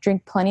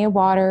 Drink plenty of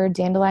water,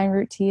 dandelion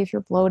root tea if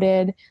you're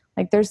bloated.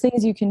 Like there's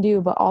things you can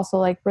do, but also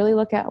like really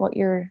look at what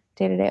your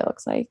day-to-day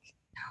looks like.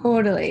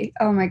 Totally.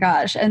 Oh my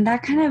gosh. And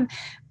that kind of,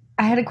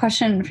 I had a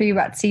question for you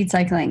about seed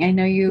cycling. I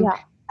know you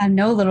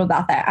know a little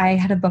about that. I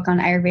had a book on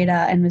Ayurveda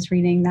and was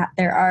reading that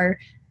there are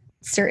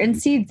certain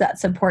seeds that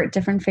support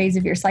different phases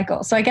of your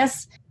cycle. So I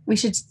guess we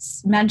should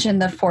mention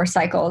the 4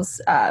 cycles,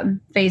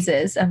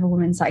 phases of a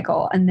woman's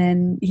cycle. And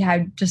then,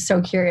 I'm just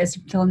so curious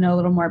to know a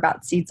little more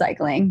about seed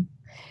cycling.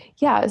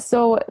 Yeah.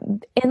 So,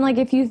 and like,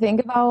 if you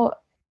think about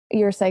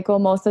your cycle,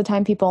 most of the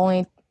time people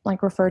only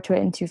like refer to it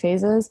in 2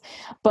 phases,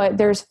 but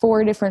there's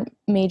 4 different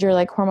major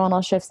like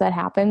hormonal shifts that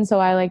happen. So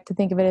I like to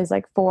think of it as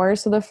like 4.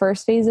 So the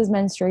first phase is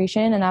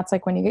menstruation, and that's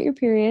like when you get your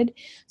period.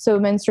 So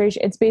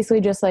menstruation, it's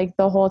basically just like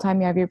the whole time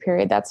you have your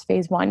period. That's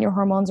phase 1. Your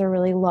hormones are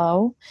really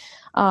low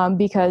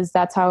because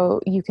that's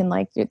how you can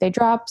they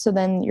drop. So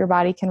then your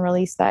body can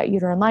release that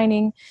uterine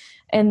lining.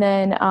 And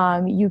then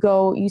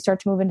you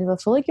start to move into the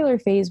follicular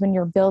phase when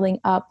you're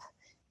building up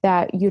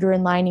that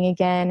uterine lining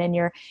again, and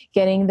you're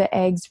getting the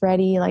eggs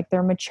ready, like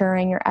they're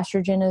maturing, your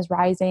estrogen is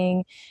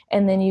rising.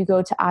 And then you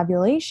go to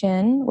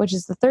ovulation, which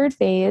is the 3rd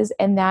phase.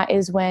 And that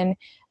is when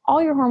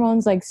all your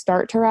hormones like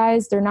start to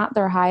rise. They're not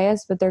their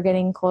highest, but they're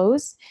getting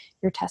close.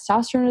 Your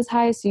testosterone is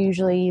high. So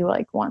usually you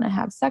like want to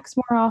have sex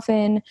more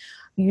often.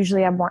 You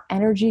usually have more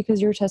energy because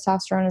your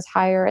testosterone is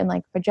higher, and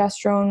like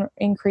progesterone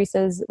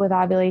increases with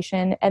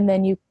ovulation. And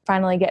then you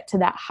finally get to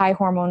that high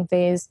hormone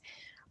phase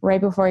right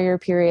before your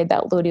period,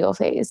 that luteal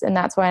phase. And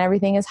that's when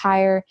everything is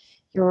higher.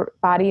 Your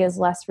body is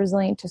less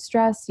resilient to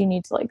stress. You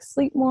need to like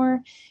sleep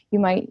more. You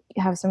might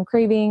have some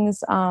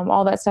cravings.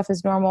 All that stuff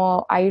is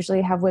normal. I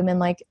usually have women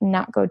like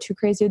not go too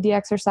crazy with the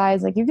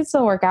exercise. Like you can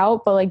still work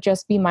out, but like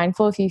just be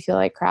mindful if you feel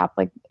like crap,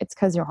 like it's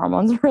because your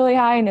hormones are really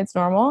high and it's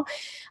normal.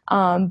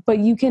 But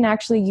you can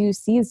actually use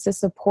seeds to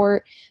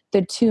support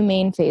the 2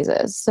 main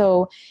phases.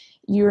 So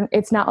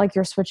it's not like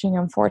you're switching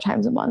them 4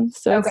 times a month.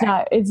 So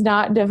it's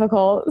not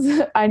difficult.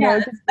 I know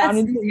it's not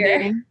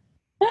intimidating.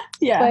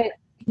 Yeah. But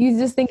you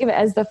just think of it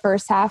as the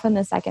first half and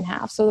the second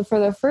half. So for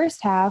the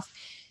first half,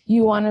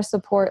 you want to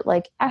support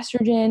like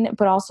estrogen,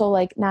 but also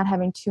like not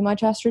having too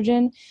much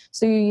estrogen.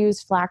 So you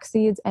use flax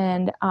seeds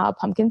and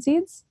pumpkin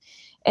seeds.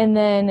 And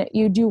then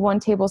you do 1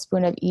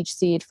 tablespoon of each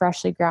seed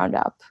freshly ground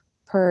up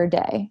per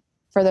day.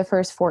 for the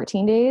first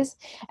 14 days.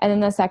 And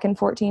then the second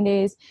 14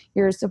 days,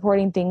 you're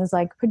supporting things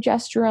like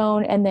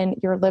progesterone and then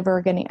your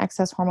liver getting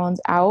excess hormones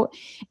out.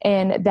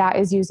 And that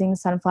is using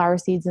sunflower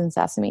seeds and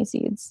sesame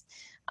seeds.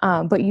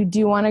 But you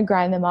do want to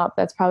grind them up.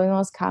 That's probably the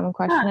most common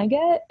question I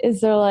get is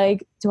they're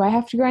like, do I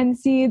have to grind the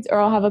seeds? Or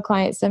I'll have a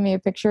client send me a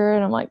picture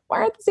and I'm like, why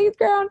aren't the seeds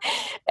ground?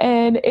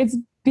 And it's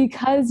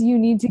because you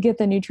need to get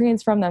the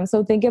nutrients from them.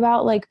 So think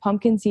about like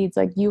pumpkin seeds,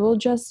 like you will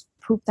just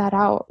poop that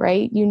out,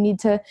 right? You need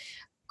to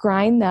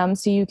grind them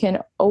so you can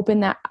open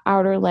that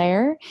outer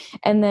layer.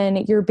 And then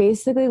you're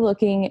basically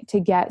looking to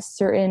get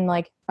certain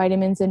like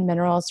vitamins and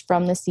minerals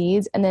from the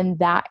seeds. And then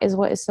that is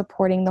what is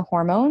supporting the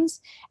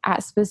hormones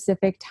at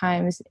specific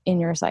times in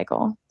your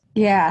cycle.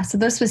 Yeah. So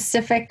those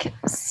specific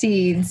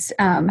seeds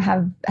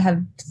have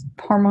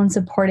hormone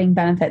supporting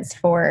benefits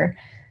for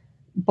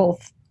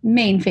both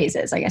main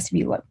phases, I guess, if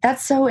you look.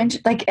 That's so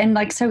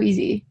so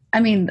easy.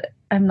 I mean,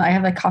 I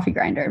have a coffee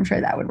grinder. I'm sure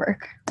that would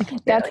work.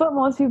 That's what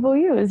most people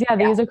use. Yeah,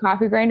 they use a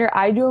coffee grinder.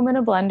 I do them in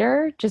a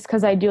blender just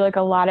because I do like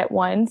a lot at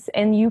once,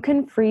 and you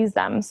can freeze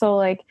them. So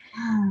like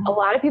a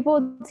lot of people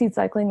with seed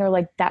cycling are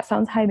like, that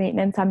sounds high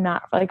maintenance. I'm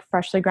not like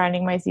freshly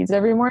grinding my seeds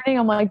every morning.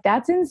 I'm like,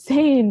 that's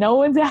insane. No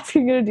one's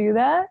asking you to do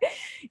that.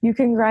 You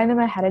can grind them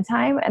ahead of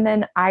time. And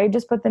then I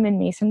just put them in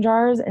mason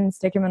jars and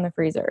stick them in the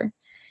freezer,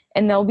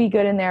 and they'll be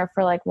good in there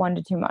for like 1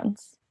 to 2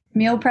 months.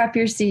 Meal prep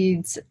your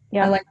seeds.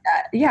 Yeah. I like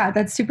that. Yeah,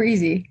 that's super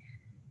easy.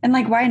 And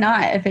like, why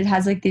not if it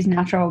has like these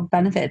natural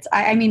benefits?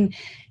 I mean,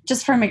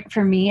 just for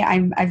me,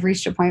 I've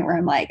reached a point where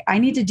I'm like, I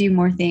need to do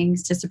more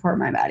things to support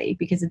my body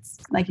because it's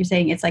like you're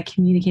saying, it's like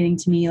communicating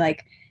to me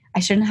like I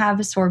shouldn't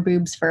have sore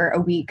boobs for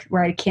a week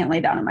where I can't lay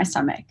down on my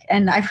stomach.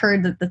 And I've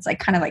heard that that's like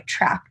kind of like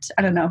trapped.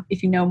 I don't know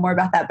if you know more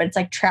about that, but it's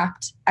like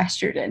trapped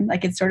estrogen.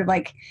 Like it's sort of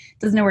like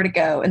doesn't know where to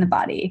go in the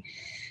body.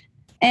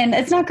 And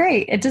it's not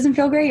great. It doesn't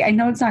feel great. I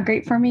know it's not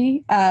great for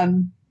me.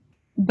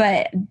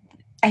 But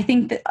I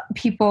think that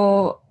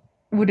people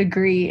would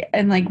agree,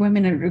 and like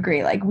women would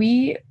agree, like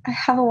we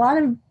have a lot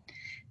of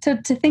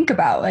to think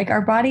about. Like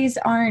our bodies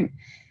aren't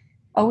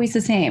always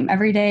the same.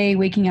 Every day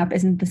waking up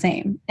isn't the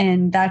same,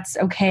 and that's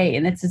okay.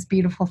 And it's this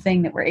beautiful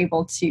thing that we're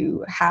able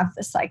to have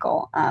this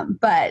cycle.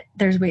 But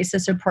there's ways to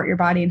support your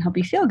body and help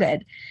you feel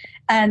good.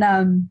 And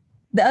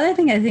the other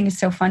thing I think is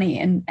so funny,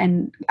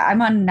 and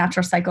I'm on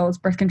natural cycles,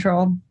 birth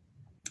control.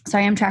 So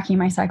I am tracking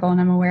my cycle,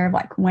 and I'm aware of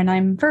like when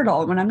I'm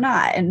fertile, when I'm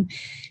not. And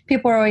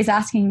people are always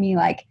asking me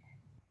like,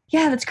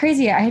 yeah, that's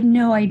crazy. I had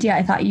no idea.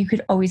 I thought you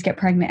could always get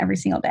pregnant every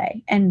single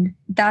day. And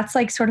that's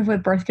like sort of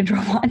what birth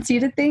control wants you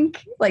to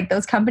think. Like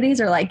those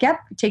companies are like, yep,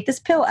 take this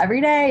pill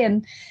every day.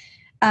 And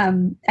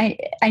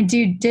I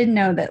did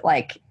know that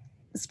like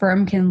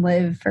sperm can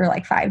live for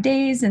like 5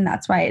 days. And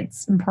that's why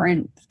it's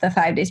important the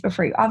 5 days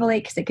before you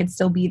ovulate, because it could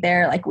still be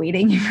there like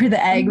waiting for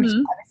the egg, which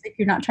obviously if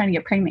you're not trying to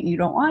get pregnant, you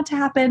don't want it to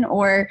happen,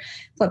 or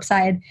flip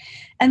side.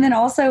 And then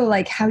also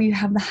like how you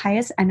have the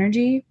highest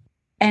energy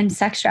and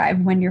sex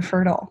drive when you're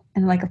fertile.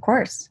 And like, of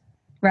course,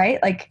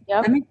 right? Like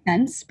that makes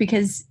sense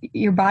because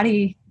your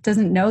body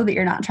doesn't know that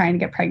you're not trying to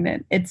get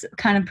pregnant. It's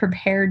kind of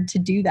prepared to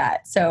do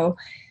that. So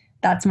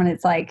that's when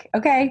it's like,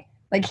 okay,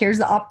 like here's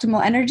the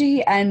optimal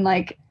energy and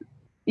like,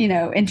 you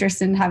know,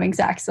 interest in having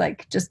sex,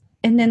 like just,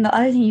 and then the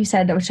other thing you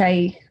said, which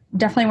I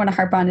definitely want to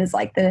harp on, is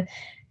like the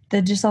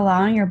just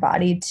allowing your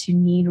body to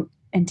need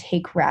and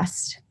take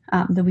rest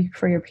the week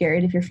before your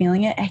period, if you're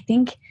feeling it. I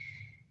think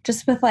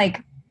just with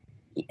like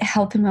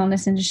health and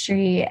wellness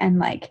industry and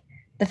like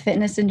the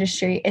fitness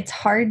industry, it's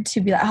hard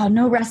to be like, oh,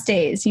 no rest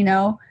days, you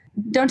know,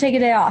 don't take a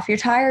day off. You're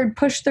tired,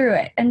 push through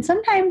it. And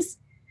sometimes,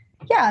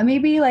 yeah,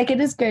 maybe like it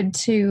is good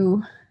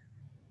to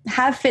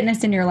have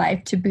fitness in your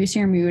life to boost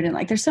your mood. And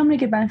like, there's so many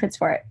good benefits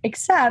for it,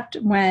 except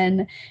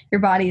when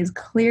your body is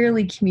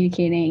clearly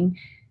communicating,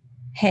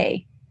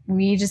 hey,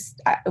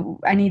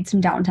 I need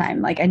some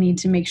downtime. Like I need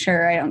to make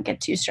sure I don't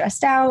get too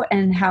stressed out,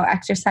 and how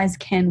exercise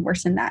can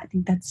worsen that. I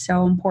think that's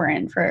so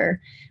important for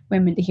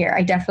women to hear.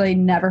 I definitely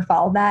never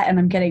followed that, and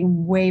I'm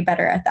getting way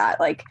better at that.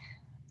 Like,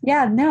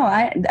 yeah, no,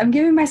 I'm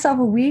giving myself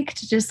a week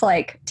to just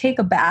like take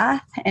a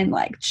bath and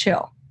like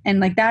chill. And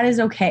like, that is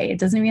okay. It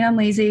doesn't mean I'm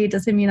lazy. It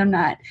doesn't mean I'm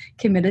not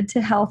committed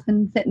to health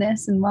and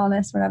fitness and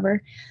wellness,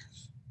 whatever.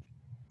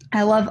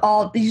 I love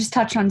you just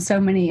touched on so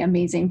many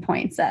amazing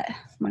points that I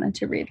wanted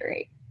to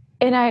reiterate.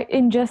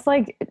 And just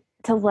like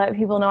to let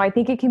people know, I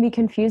think it can be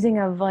confusing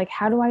of like,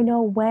 how do I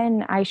know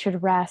when I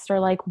should rest or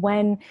like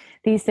when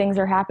these things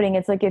are happening?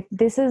 It's like, if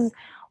this is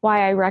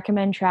why I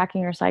recommend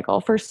tracking your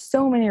cycle for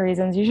so many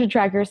reasons, you should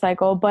track your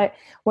cycle. But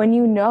when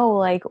you know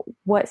like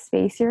what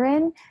space you're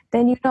in,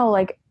 then you know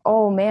like,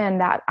 oh man,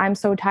 that I'm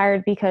so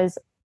tired because,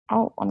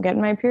 oh, I'm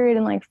getting my period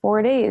in like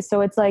 4 days.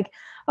 So it's like,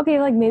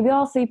 okay, like maybe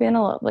I'll sleep in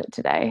a little bit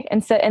today.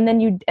 And then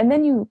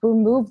you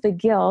remove the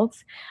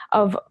guilt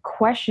of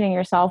questioning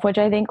yourself, which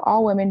I think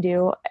all women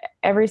do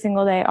every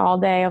single day, all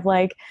day, of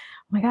like,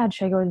 oh my God,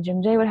 should I go to the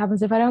gym today? What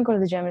happens if I don't go to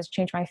the gym? Does it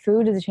change my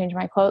food? Does it change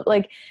my clothes?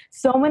 Like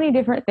so many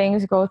different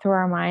things go through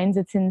our minds.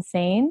 It's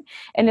insane.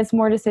 And it's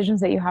more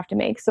decisions that you have to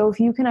make. So if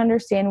you can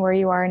understand where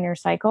you are in your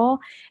cycle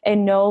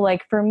and know,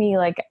 like for me,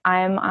 like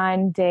I'm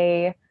on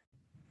day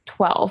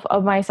 12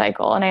 of my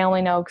cycle. And I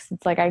only know because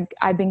it's like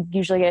I've been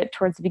usually get it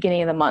towards the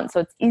beginning of the month. So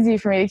it's easy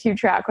for me to keep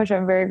track, which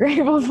I'm very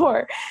grateful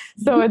for.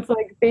 So it's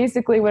like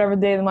basically whatever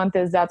day of the month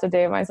is, that's what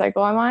day of my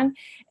cycle I'm on.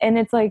 And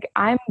it's like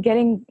I'm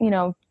getting,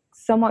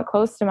 somewhat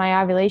close to my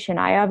ovulation.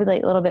 I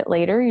ovulate a little bit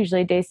later,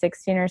 usually day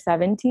 16 or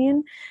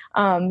 17.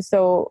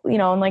 So, in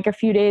like a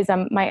few days,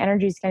 my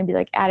energy is going to be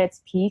like at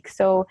its peak.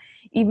 So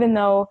even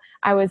though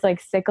I was like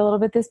sick a little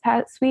bit this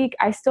past week,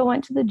 I still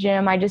went to the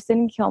gym. I just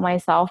didn't kill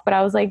myself, but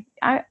I was like,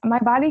 my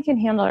body can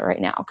handle it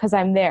right now because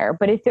I'm there.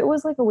 But if it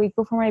was like a week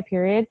before my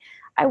period,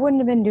 I wouldn't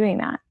have been doing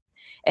that.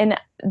 And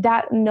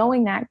that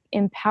knowing that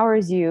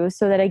empowers you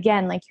so that,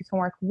 again, like you can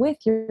work with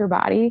your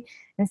body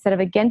instead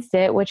of against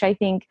it, which I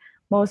think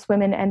most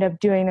women end up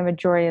doing the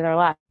majority of their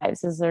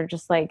lives is they're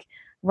just like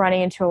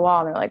running into a wall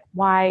and they're like,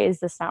 why is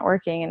this not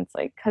working? And it's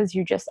like, because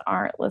you just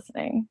aren't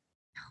listening.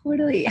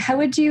 Totally. How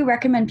would you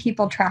recommend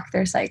people track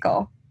their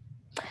cycle?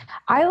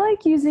 I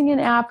like using an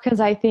app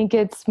because I think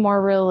it's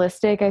more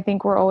realistic. I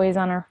think we're always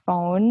on our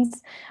phones.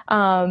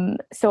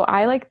 So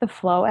I like the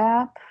Flow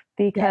app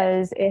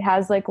because it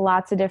has like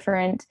lots of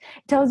different,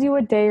 it tells you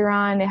what day you're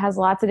on. It has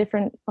lots of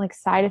different like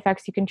side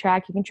effects you can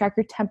track. You can track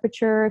your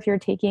temperature if you're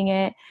taking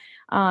it.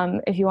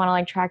 If you want to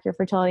like track your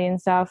fertility and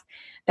stuff.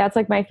 That's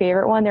like my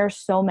favorite one. There's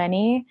so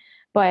many,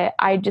 but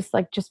I just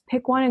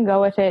pick one and go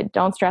with it.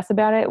 Don't stress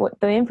about it.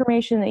 The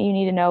information that you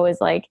need to know is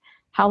like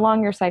how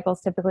long your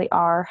cycles typically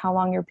are, how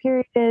long your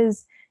period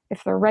is,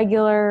 if they're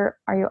regular,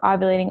 are you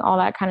ovulating, all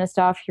that kind of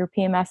stuff, your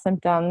PMS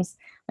symptoms,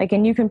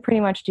 and you can pretty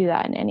much do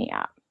that in any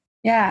app.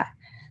 Yeah.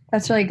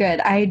 That's really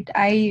good.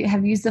 I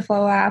have used the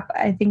Flow app.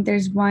 I think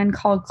there's one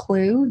called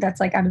Clue that's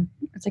like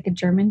it's like a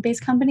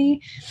German-based company.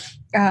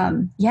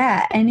 And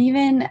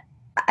even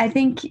I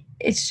think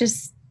it's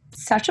just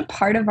such a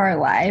part of our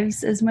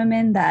lives as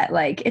women that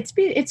like it's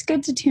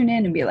good to tune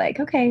in and be like,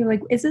 okay,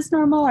 like is this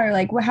normal, or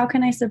like how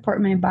can I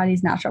support my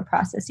body's natural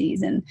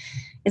processes, and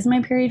is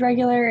my period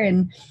regular,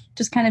 and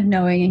just kind of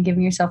knowing and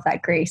giving yourself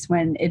that grace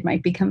when it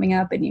might be coming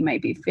up and you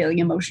might be feeling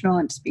emotional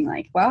and just being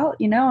like, well,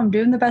 I'm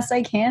doing the best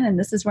I can and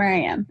this is where I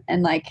am,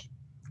 and like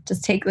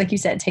just like you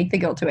said, take the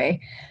guilt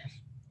away.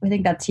 I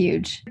think that's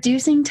huge.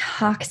 Reducing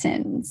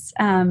toxins.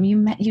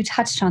 You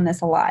touched on this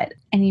a lot,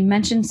 and you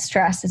mentioned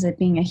stress as it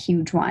being a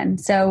huge one.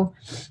 So,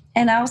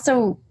 and I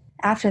also,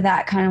 after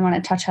that, kind of want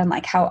to touch on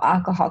like how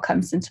alcohol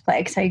comes into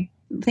play, because I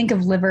think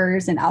of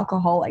livers and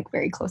alcohol like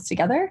very close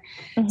together.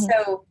 Mm-hmm.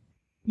 So,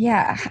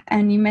 yeah.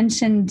 And you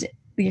mentioned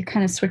you're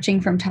kind of switching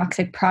from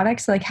toxic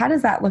products. So, like, how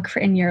does that look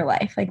in your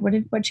life? Like,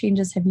 what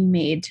changes have you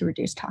made to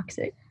reduce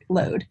toxic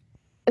load?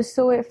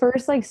 So it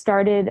first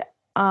started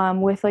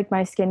with like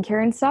my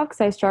skincare and stuff,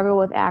 because I struggled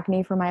with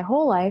acne for my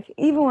whole life.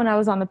 Even when I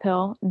was on the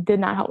pill, did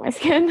not help my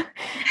skin.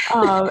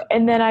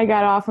 And then I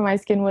got off and my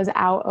skin was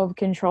out of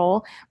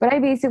control. But I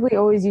basically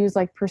always used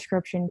like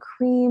prescription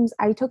creams.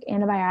 I took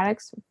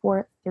antibiotics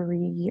for 3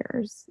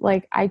 years.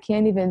 Like I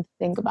can't even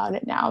think about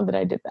it now that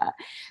I did that.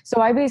 So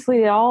I basically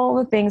did all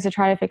the things to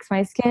try to fix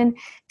my skin.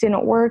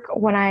 Didn't work.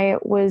 When I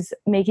was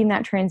making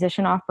that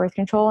transition off birth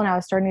control and I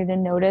was starting to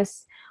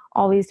notice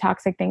all these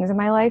toxic things in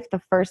my life,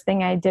 the first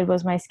thing I did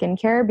was my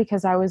skincare,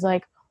 because I was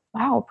like,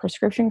 wow,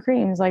 prescription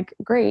creams, like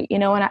great,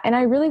 and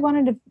I really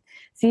wanted to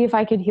see if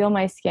I could heal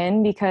my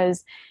skin,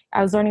 because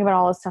I was learning about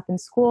all this stuff in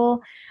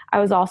school. I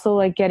was also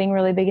like getting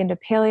really big into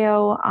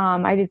paleo.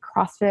 I did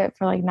CrossFit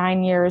for like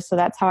 9 years. So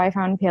that's how I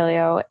found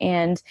paleo.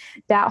 And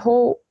that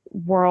whole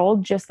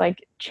world just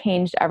like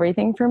changed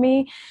everything for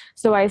me.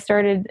 So I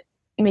started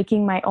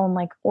making my own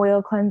like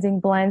oil cleansing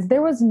blends.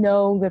 There was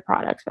no good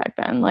products back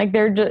then. Like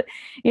they're just,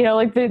 they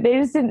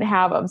just didn't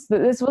have them. So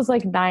this was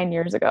like 9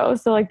 years ago.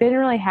 So like they didn't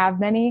really have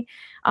many,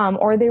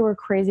 or they were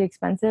crazy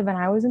expensive, and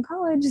I was in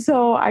college,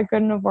 so I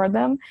couldn't afford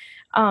them.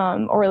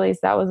 Or at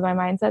least that was my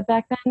mindset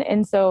back then.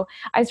 And so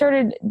I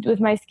started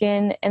with my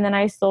skin, and then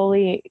I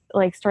slowly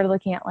like started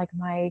looking at like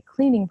my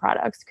cleaning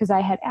products, because I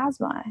had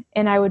asthma,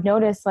 and I would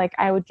notice like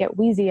I would get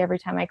wheezy every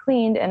time I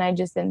cleaned, and I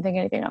just didn't think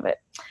anything of it.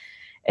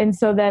 And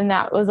so then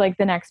that was like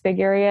the next big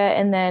area.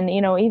 And then,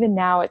 even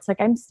now it's like,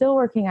 I'm still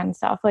working on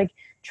stuff. Like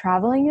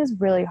traveling is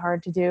really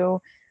hard to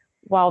do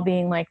while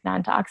being like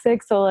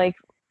non-toxic. So like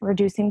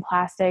reducing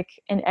plastic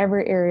in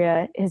every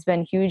area has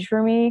been huge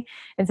for me,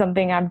 and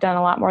something I've done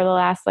a lot more the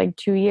last like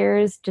 2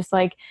 years, just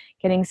like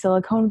getting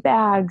silicone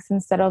bags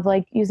instead of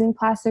like using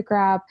plastic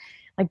wrap,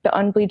 like the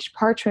unbleached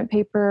parchment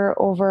paper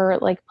over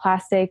like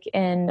plastic,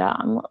 and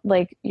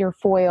like your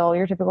foil,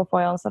 your typical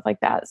foil and stuff like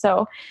that.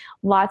 So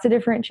lots of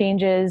different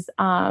changes,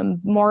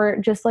 more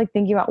just like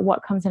thinking about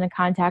what comes into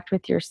contact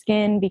with your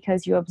skin,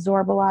 because you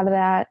absorb a lot of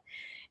that.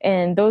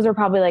 And those are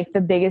probably like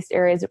the biggest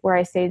areas where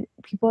I say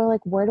people are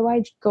like, where do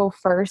I go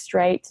first,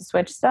 right, to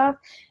switch stuff?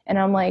 And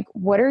I'm like,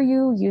 what are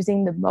you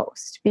using the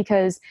most?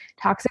 Because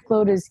toxic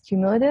load is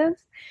cumulative.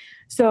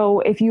 So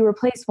if you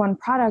replace one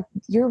product,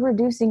 you're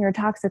reducing your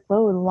toxic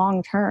load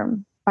long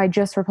term. by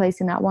just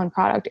replacing that one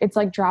product. It's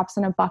like drops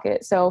in a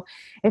bucket. So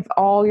if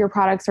all your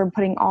products are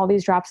putting all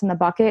these drops in the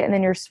bucket and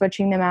then you're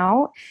switching them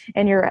out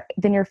and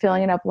then you're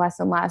filling it up less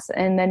and less.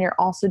 And then you're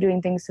also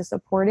doing things to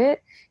support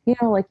it,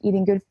 like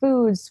eating good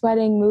food,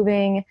 sweating,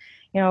 moving,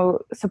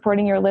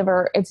 supporting your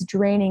liver, it's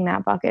draining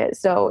that bucket.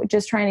 So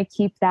just trying to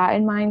keep that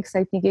in mind, because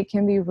I think it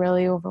can be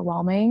really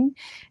overwhelming.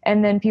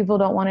 And then people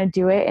don't want to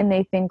do it and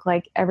they think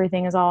like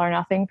everything is all or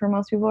nothing for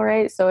most people,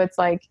 right? So it's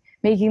like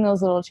making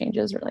those little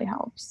changes really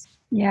helps.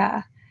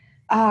 Yeah.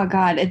 Oh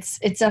God, it's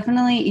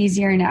definitely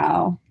easier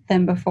now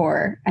than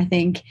before, I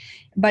think.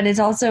 But it's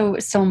also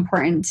so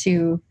important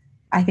to,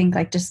 I think,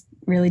 like just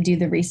really do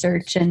the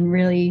research and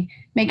really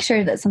make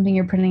sure that something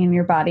you're putting in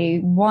your body,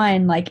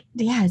 one, like,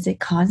 yeah, is it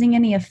causing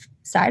any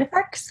side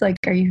effects? Like,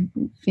 are you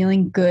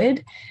feeling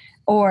good?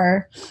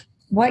 Or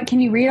what,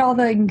 can you read all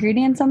the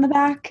ingredients on the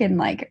back? And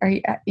like, are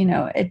you,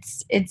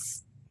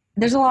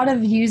 there's a lot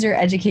of user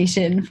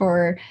education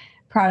for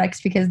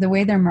products because the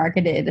way they're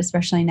marketed,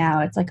 especially now,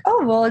 it's like,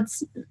 oh, well,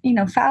 it's,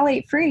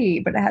 phthalate free,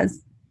 but it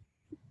has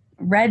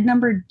red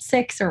number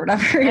 6 or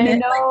whatever. I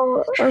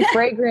know, or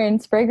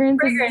fragrances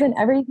and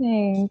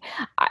everything.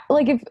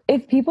 Like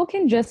if people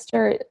can just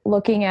start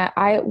looking at,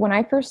 when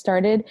I first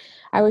started,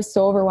 I was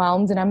so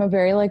overwhelmed, and I'm a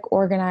very like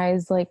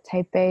organized, like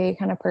type A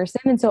kind of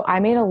person. And so I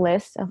made a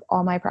list of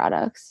all my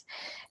products,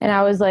 and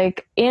I was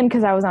like, and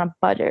cause I was on a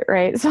budget,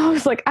 right? So I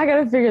was like, I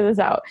got to figure this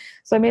out.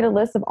 So I made a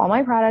list of all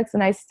my products,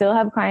 and I still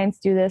have clients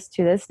do this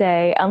to this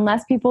day,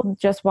 unless people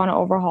just want to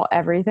overhaul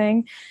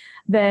everything.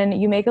 Then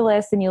you make a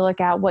list and you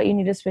look at what you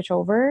need to switch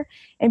over.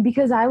 And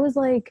because I was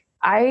like,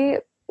 I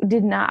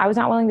was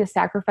not willing to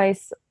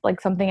sacrifice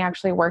like something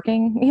actually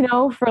working,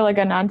 for like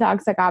a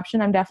non-toxic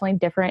option. I'm definitely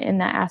different in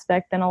that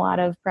aspect than a lot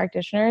of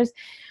practitioners.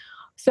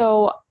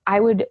 So I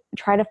would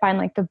try to find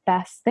like the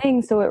best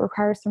thing. So it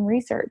requires some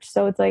research.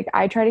 So it's like,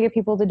 I try to get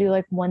people to do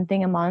like one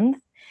thing a month.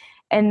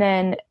 And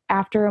then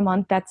after a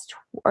month,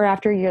 or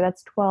after a year,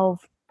 that's 12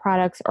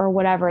 products or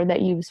whatever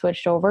that you've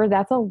switched over.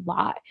 That's a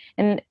lot.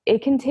 And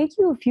it can take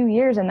you a few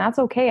years, and that's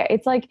okay.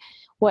 It's like,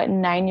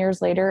 9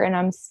 years later, and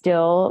I'm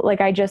still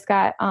like, I just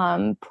got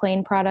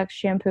Plain Products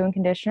shampoo and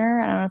conditioner.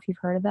 I don't know if you've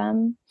heard of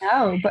them.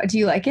 No, but do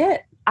you like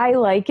it? I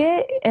like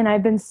it, and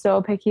I've been so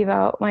picky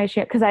about my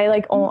shampoo because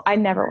I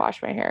never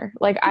wash my hair.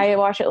 Like I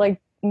wash it like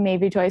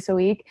maybe twice a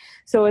week.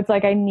 So it's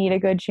like I need a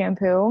good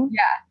shampoo.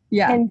 Yeah.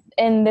 Yeah.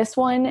 And this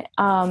one,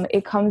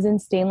 it comes in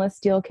stainless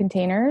steel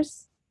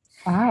containers.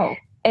 Wow.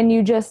 And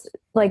you just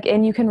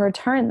and you can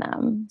return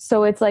them.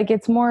 So it's like,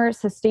 it's more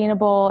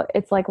sustainable.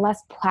 It's like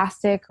less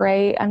plastic,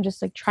 right? I'm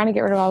just like trying to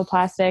get rid of all the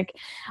plastic.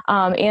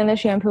 And the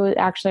shampoo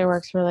actually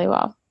works really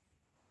well.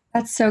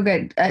 That's so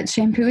good.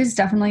 Shampoo is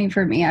definitely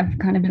for me. I've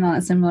kind of been on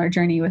a similar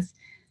journey with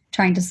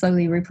trying to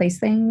slowly replace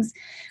things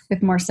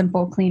with more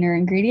simple, cleaner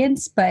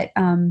ingredients. But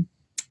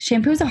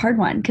shampoo is a hard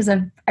one because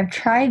I've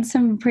tried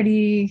some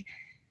pretty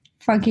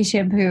funky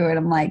shampoo and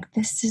I'm like,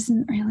 this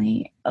isn't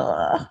really,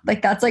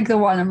 like that's like the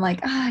one I'm like,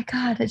 oh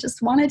God, I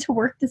just want it to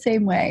work the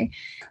same way.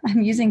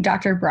 I'm using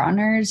Dr.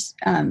 Bronner's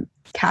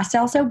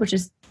Castile soap, which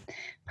is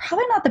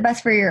probably not the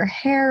best for your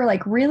hair,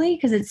 like really,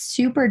 because it's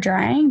super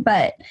drying,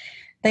 but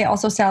they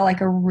also sell like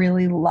a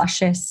really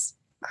luscious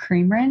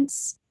cream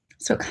rinse.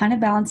 So it kind of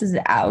balances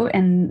it out,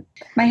 and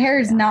my hair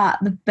is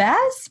not the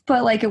best,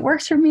 but like it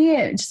works for me.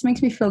 It just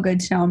makes me feel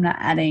good to know I'm not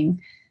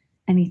adding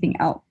anything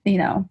else,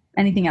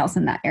 anything else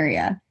in that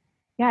area.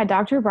 Yeah,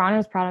 Dr.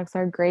 Bronner's products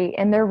are great,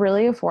 and they're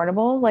really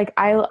affordable. Like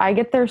I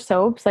get their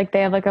soaps, like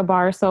they have like a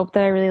bar soap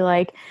that I really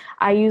like.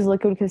 I use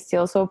Liquid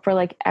Castile soap for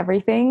like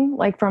everything,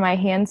 like for my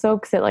hand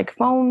soap, because it like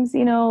foams,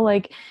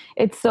 like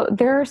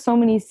there are so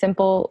many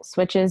simple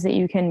switches that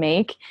you can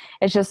make.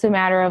 It's just a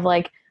matter of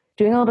like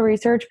doing a little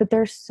research, but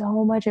there's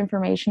so much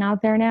information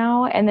out there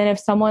now. And then if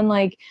someone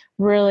like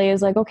really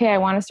is like, okay, I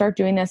want to start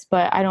doing this,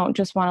 but I don't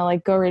just want to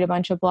like go read a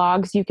bunch of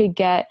blogs, you could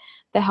get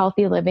the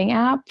Healthy Living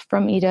app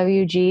from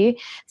EWG.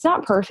 It's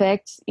not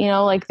perfect,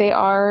 like they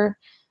are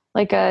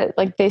like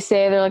they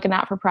say they're like a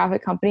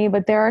not-for-profit company,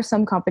 but there are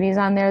some companies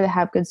on there that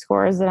have good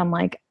scores that I'm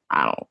like,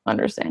 I don't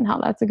understand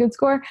how that's a good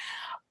score.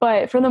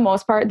 But for the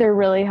most part, they're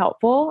really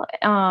helpful.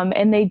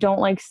 And they don't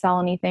like sell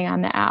anything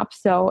on the app.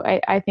 So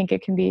I think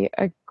it can be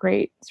a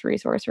great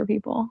resource for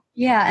people.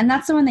 Yeah. And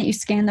that's the one that you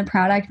scan the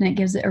product and it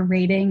gives it a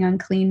rating on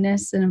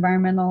cleanness and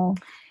environmental.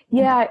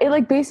 Yeah, it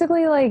like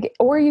basically like,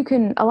 or you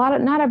can,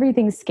 not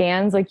everything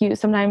scans. Like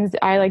sometimes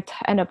I like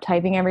end up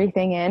typing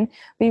everything in,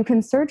 but you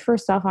can search for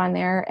stuff on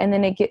there, and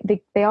then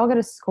they all get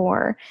a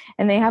score,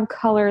 and they have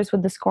colors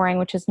with the scoring,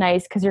 which is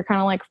nice because you're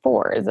kind of like,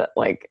 4, is it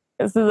like,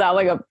 is that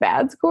like a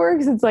bad score?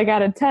 Because it's like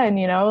out of 10,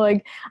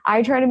 like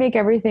I try to make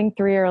everything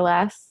 3 or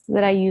less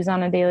that I use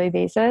on a daily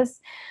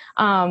basis.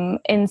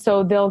 And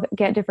so they'll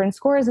get different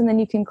scores, and then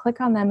you can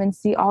click on them and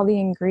see all the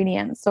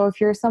ingredients. So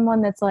if you're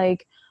someone that's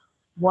like,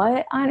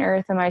 what on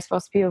earth am I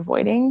supposed to be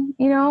avoiding?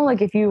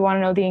 Like if you want to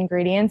know the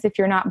ingredients, if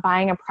you're not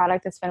buying a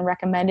product that's been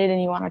recommended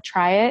and you want to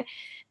try it,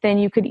 then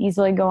you could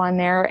easily go on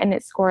there and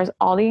it scores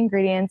all the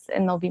ingredients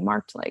and they'll be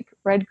marked like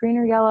red, green,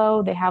 or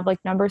yellow. They have like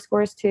number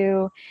scores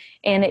too.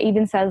 And it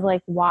even says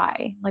like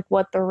why, like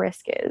what the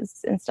risk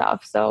is and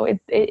stuff. So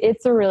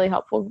it's a really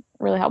helpful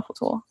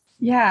tool.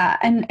 Yeah.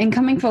 And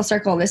coming full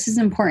circle, this is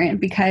important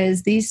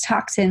because these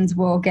toxins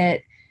will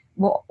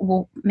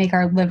make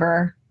our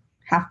liver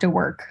have to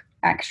work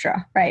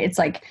extra, right? It's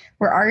like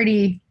we're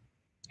already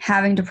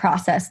having to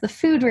process the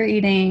food we're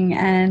eating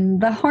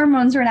and the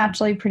hormones we're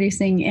naturally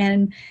producing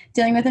and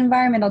dealing with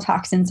environmental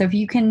toxins. So if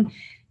you can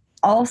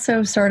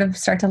also sort of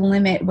start to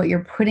limit what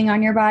you're putting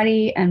on your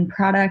body and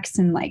products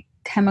and like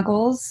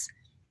chemicals,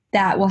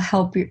 that will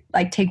help you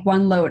like take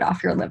one load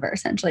off your liver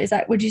essentially. Is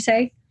that, would you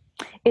say?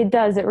 It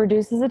does. It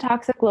reduces the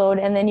toxic load.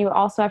 And then you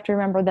also have to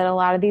remember that a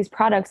lot of these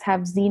products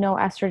have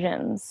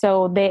xenoestrogens.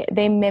 So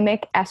they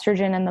mimic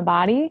estrogen in the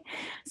body.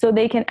 So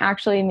they can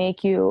actually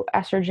make you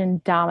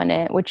estrogen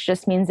dominant, which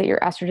just means that your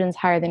estrogen is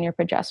higher than your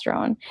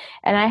progesterone.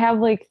 And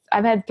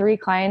I've had 3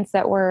 clients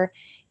that were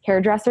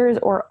hairdressers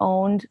or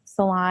owned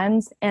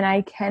salons. And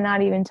I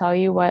cannot even tell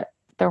you what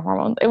their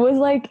hormones. It was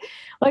like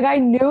I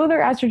knew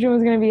their estrogen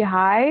was going to be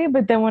high.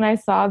 But then when I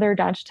saw their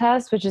Dutch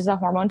test, which is a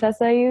hormone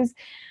test I use,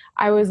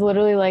 I was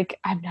literally like,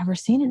 I've never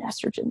seen an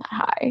estrogen that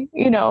high.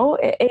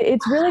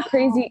 It's really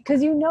crazy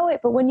because you know it,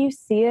 but when you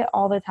see it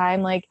all the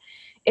time, like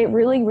it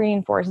really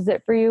reinforces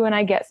it for you. And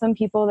I get some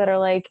people that are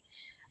like,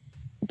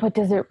 but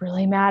does it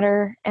really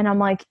matter? And I'm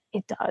like,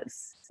 it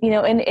does,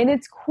 and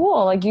it's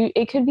cool. Like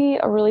it could be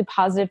a really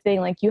positive thing.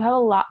 Like you have a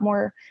lot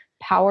more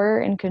power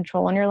and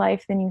control in your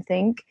life than you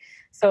think.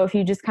 So if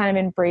you just kind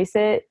of embrace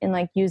it and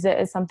like use it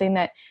as something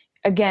that,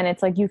 again,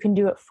 it's like you can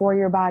do it for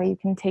your body. You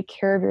can take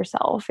care of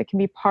yourself. It can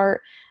be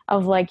part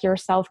of like your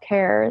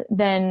self-care.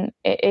 Then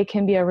it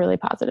can be a really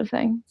positive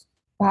thing.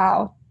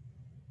 Wow.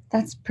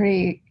 That's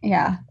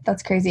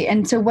that's crazy.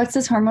 And so what's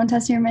this hormone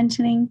test you're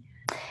mentioning?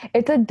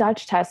 It's a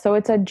Dutch test. So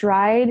it's a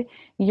dried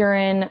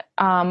urine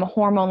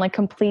hormone, like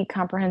complete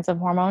comprehensive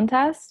hormone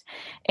test.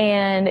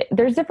 And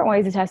there's different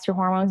ways to test your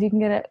hormones. You can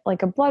get it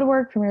like a blood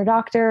work from your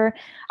doctor.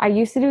 I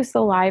used to do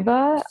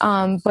saliva,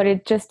 but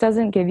it just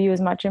doesn't give you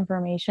as much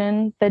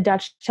information. The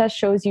Dutch test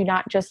shows you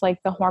not just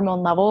like the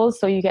hormone levels.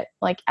 So you get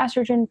like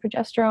estrogen,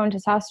 progesterone,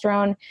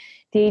 testosterone,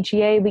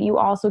 DHEA, but you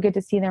also get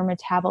to see their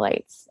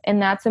metabolites.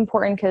 And that's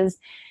important because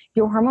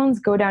your hormones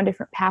go down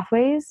different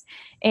pathways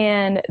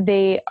and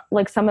they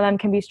like some of them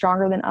can be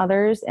stronger than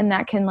others, and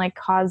that can like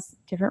cause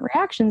different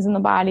reactions in the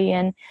body.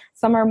 And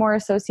some are more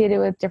associated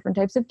with different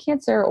types of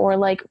cancer or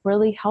like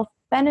really health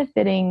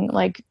benefiting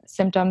like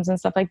symptoms and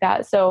stuff like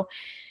that. So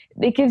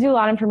it gives you a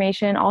lot of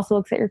information. Also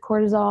looks at your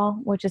cortisol,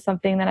 which is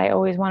something that I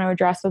always want to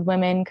address with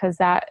women because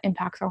that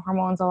impacts our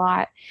hormones a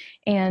lot.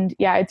 And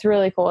yeah, it's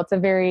really cool. It's a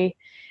very,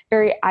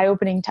 very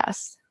eye-opening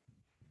test.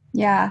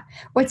 Yeah.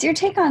 What's your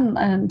take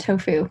on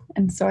tofu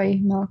and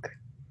soy milk?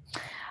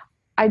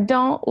 I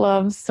don't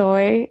love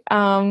soy.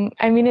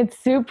 I mean, it's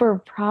super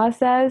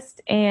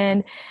processed,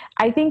 and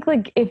I think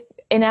like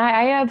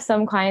I have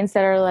some clients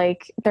that are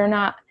like, they're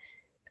not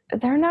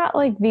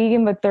like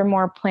vegan, but they're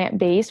more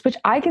plant-based, which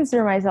I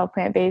consider myself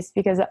plant-based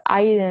because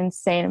I eat an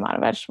insane amount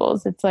of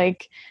vegetables. It's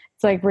like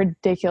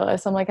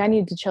ridiculous. I'm like, I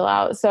need to chill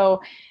out.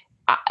 So,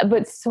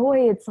 but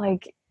soy, it's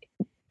like,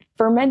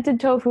 fermented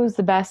tofu is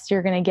the best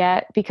you're going to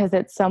get because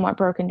it's somewhat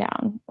broken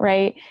down,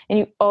 right? And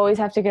you always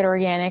have to get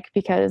organic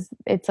because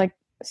it's like,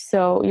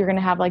 so you're going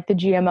to have like the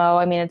GMO.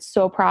 I mean, it's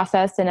so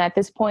processed. And at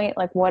this point,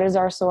 like what is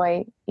our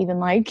soy even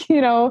like,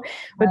 with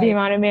right. The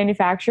amount of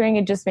manufacturing,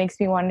 it just makes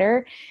me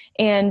wonder.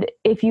 And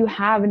if you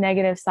have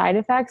negative side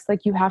effects,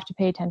 like you have to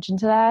pay attention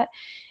to that.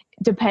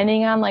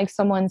 Depending on like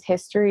someone's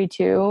history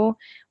too,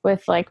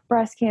 with like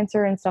breast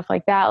cancer and stuff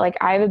like that. Like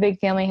I have a big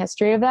family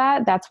history of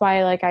that. That's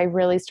why like I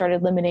really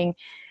started limiting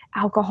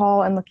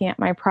alcohol and looking at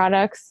my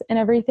products and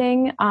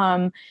everything.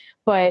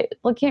 But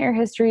looking at your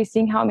history,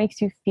 seeing how it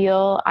makes you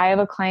feel. I have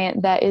a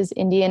client that is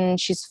Indian and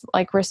she's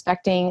like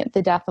respecting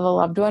the death of a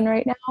loved one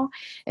right now.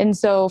 And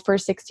so for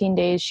 16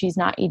 days, she's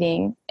not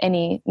eating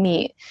any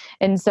meat.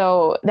 And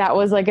so that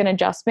was like an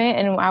adjustment.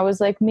 And I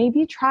was like,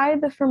 maybe try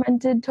the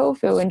fermented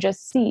tofu and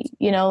just see,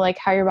 like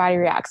how your body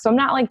reacts. So I'm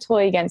not like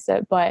totally against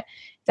it, but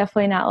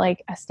definitely not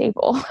like a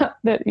staple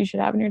that you should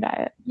have in your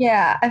diet.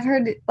 Yeah. I've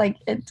heard like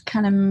it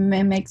kind of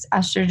mimics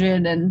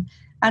estrogen and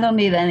I don't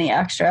need any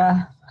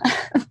extra.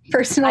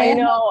 Personally, I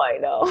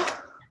know.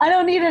 I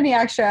don't need any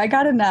extra. I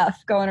got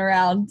enough going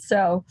around.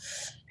 So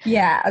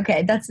yeah.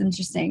 Okay. That's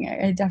interesting.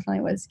 I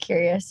definitely was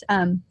curious.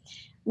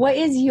 What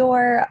is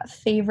your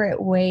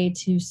favorite way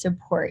to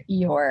support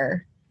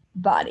your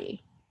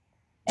body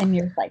and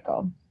your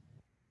cycle?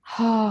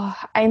 Oh,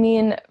 I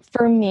mean,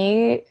 for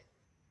me,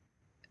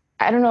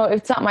 I don't know if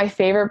it's not my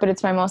favorite, but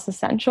it's my most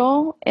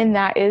essential. And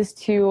that is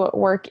to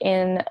work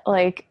in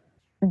like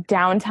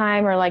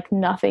downtime or like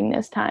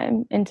nothingness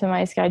time into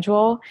my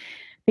schedule,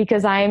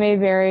 because I am a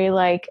very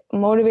like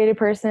motivated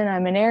person.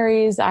 I'm an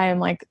Aries. I am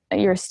like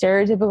your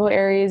stereotypical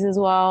Aries as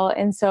well.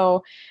 And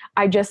so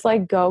I just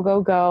like go, go,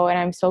 go. And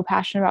I'm so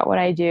passionate about what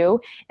I do.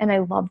 And I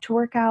love to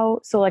work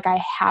out. So like I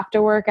have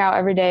to work out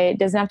every day. It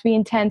doesn't have to be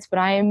intense, but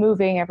I am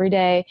moving every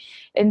day.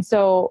 And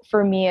so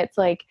for me, it's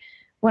like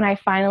when I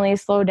finally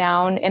slow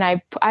down and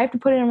I have to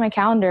put it in my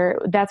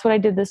calendar. That's what I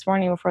did this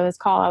morning before this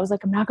call. I was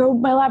like, I'm not going to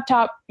my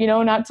laptop,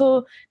 not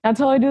till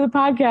I do the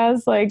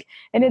podcast. Like,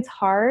 and it's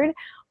hard,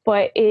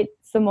 but it's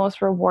the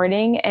most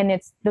rewarding and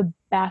it's the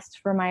best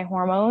for my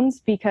hormones,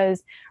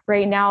 because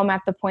right now I'm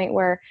at the point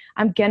where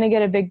I'm going to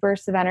get a big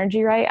burst of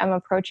energy, right? I'm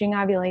approaching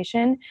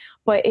ovulation,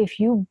 but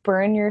if you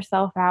burn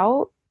yourself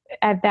out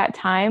at that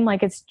time,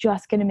 like it's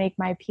just going to make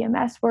my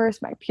PMS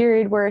worse, my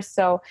period worse.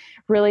 So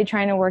really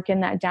trying to work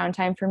in that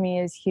downtime for me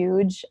is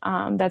huge.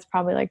 That's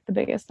probably like the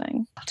biggest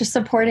thing. Just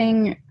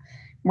supporting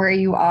where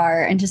you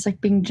are and just like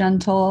being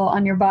gentle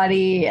on your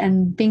body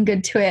and being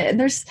good to it. And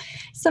there's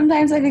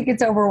sometimes I think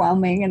it's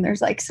overwhelming and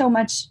there's like so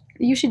much,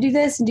 you should do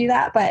this and do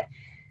that, but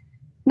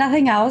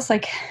nothing else.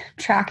 Like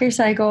track your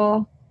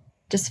cycle,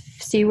 just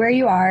see where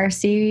you are,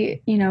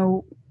 see,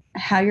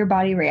 how your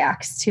body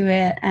reacts to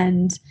it.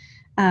 And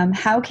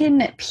how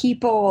can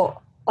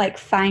people like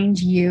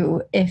find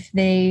you if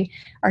they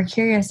are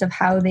curious of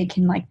how they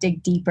can like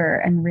dig deeper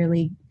and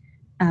really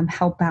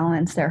help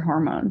balance their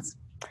hormones?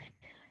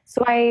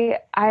 So I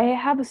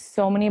have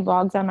so many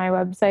blogs on my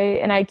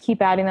website and I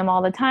keep adding them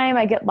all the time.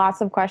 I get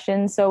lots of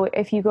questions. So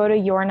if you go to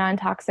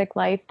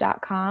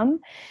yournontoxiclife.com,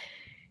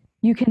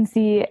 you can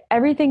see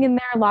everything in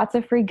there, lots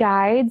of free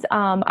guides.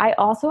 I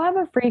also have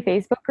a free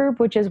Facebook group,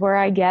 which is where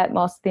I get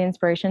most of the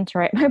inspiration to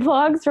write my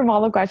blogs from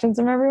all the questions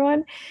from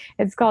everyone.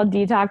 It's called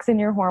Detoxing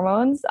Your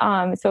Hormones.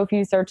 So if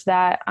you search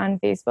that on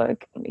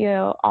Facebook,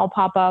 I'll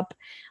pop up.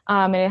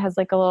 And it has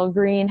like a little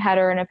green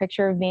header and a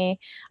picture of me.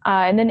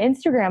 And then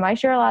Instagram, I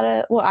share a lot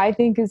of what I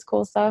think is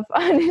cool stuff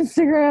on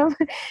Instagram.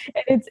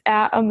 It's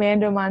at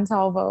Amanda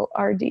Montalvo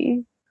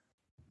RD.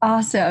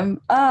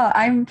 Awesome. Oh,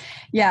 I'm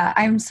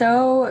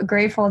so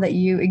grateful that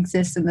you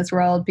exist in this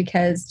world,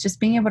 because just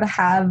being able to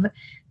have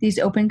these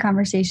open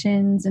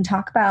conversations and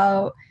talk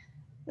about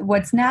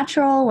what's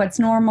natural, what's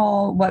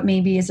normal, what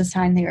maybe is a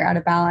sign that you're out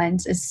of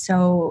balance is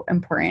so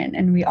important.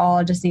 And we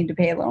all just need to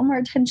pay a little more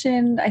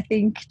attention. I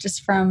think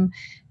just from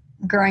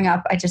growing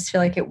up, I just feel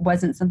like it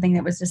wasn't something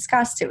that was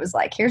discussed. It was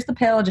like, here's the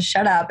pill, just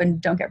shut up and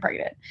don't get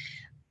pregnant.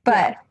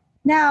 But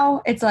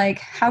now it's like,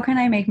 how can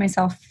I make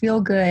myself feel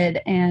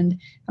good? And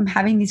I'm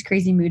having these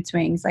crazy mood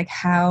swings, like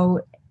how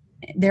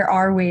there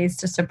are ways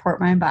to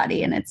support my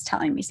body and it's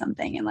telling me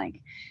something, and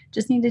like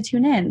just need to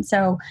tune in.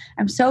 So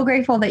I'm so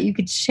grateful that you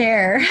could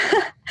share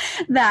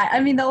that.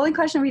 I mean, the only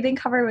question we didn't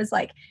cover was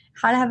like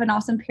how to have an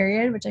awesome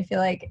period, which I feel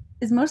like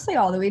is mostly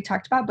all that we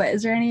talked about. But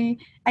is there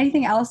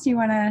anything else you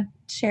want to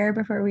share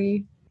before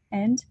we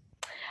end?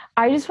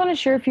 I just want to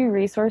share a few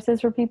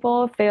resources for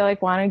people if they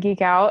like want to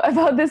geek out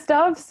about this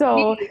stuff.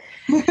 So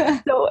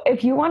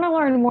if you want to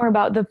learn more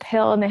about the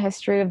pill and the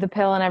history of the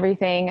pill and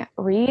everything,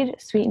 read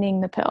Sweetening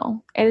the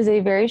Pill. It is a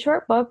very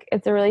short book.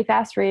 It's a really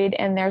fast read,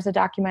 and there's a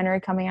documentary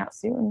coming out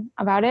soon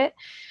about it.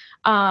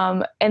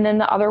 And then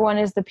the other one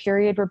is The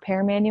Period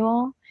Repair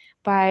Manual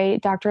by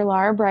Dr.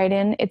 Laura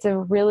Briden. It's a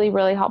really,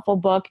 really helpful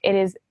book.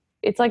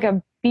 It's like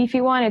a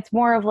beefy one. It's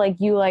more of like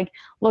you like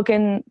look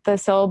in the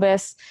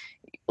syllabus,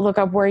 look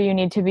up where you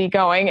need to be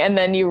going, and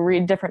then you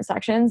read different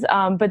sections.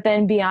 But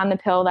then Beyond the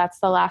Pill, that's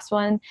the last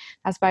one.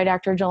 That's by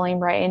Dr. Jolene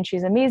Brighten.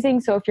 She's amazing.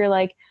 So if you're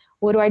like,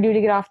 what do I do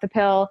to get off the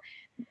pill?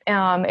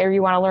 Or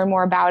you want to learn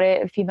more about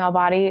it, female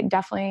body,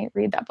 definitely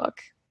read that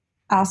book.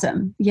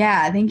 Awesome.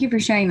 Yeah. Thank you for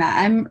sharing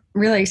that. I'm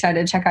really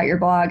excited to check out your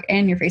blog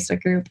and your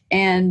Facebook group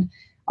and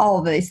all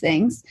of these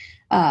things.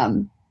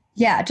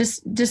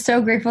 Just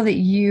so grateful that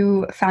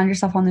you found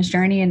yourself on this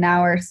journey and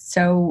now are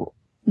so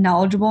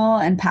knowledgeable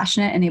and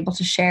passionate and able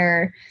to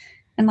share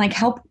and like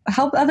help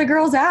other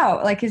girls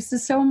out. Like it's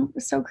just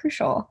so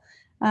crucial.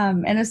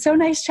 And it's so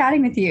nice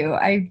chatting with you.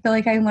 I feel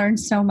like I learned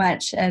so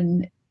much,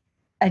 and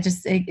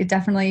it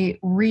definitely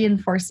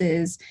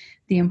reinforces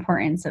the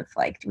importance of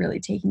like really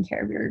taking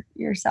care of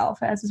yourself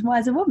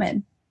as a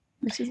woman,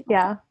 which is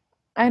yeah.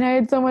 And I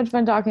had so much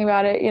fun talking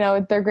about it.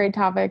 They're great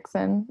topics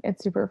and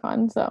it's super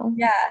fun. So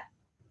yeah,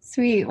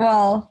 sweet.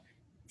 Well,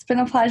 it's been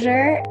a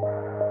pleasure.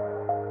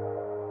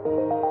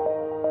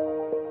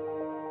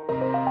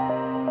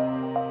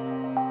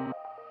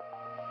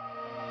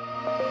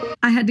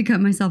 I had to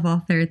cut myself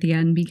off there at the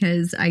end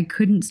because I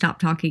couldn't stop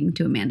talking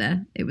to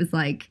Amanda. It was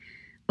like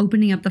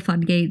opening up the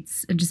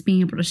floodgates and just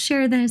being able to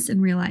share this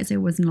and realize I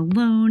wasn't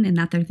alone and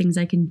that there are things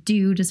I can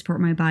do to support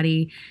my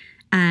body.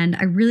 And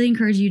I really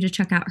encourage you to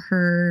check out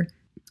her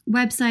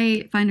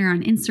website, find her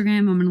on Instagram.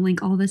 I'm going to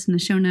link all this in the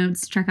show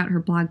notes. Check out her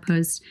blog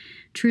post.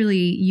 Truly,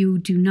 you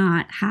do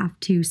not have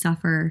to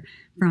suffer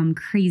from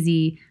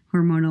crazy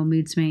hormonal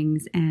mood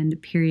swings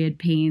and period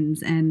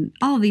pains and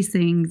all of these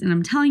things. And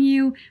I'm telling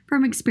you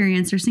from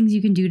experience, there's things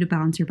you can do to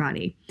balance your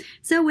body.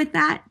 So with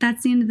that,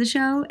 that's the end of the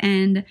show.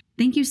 And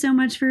thank you so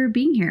much for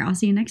being here. I'll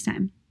see you next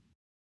time.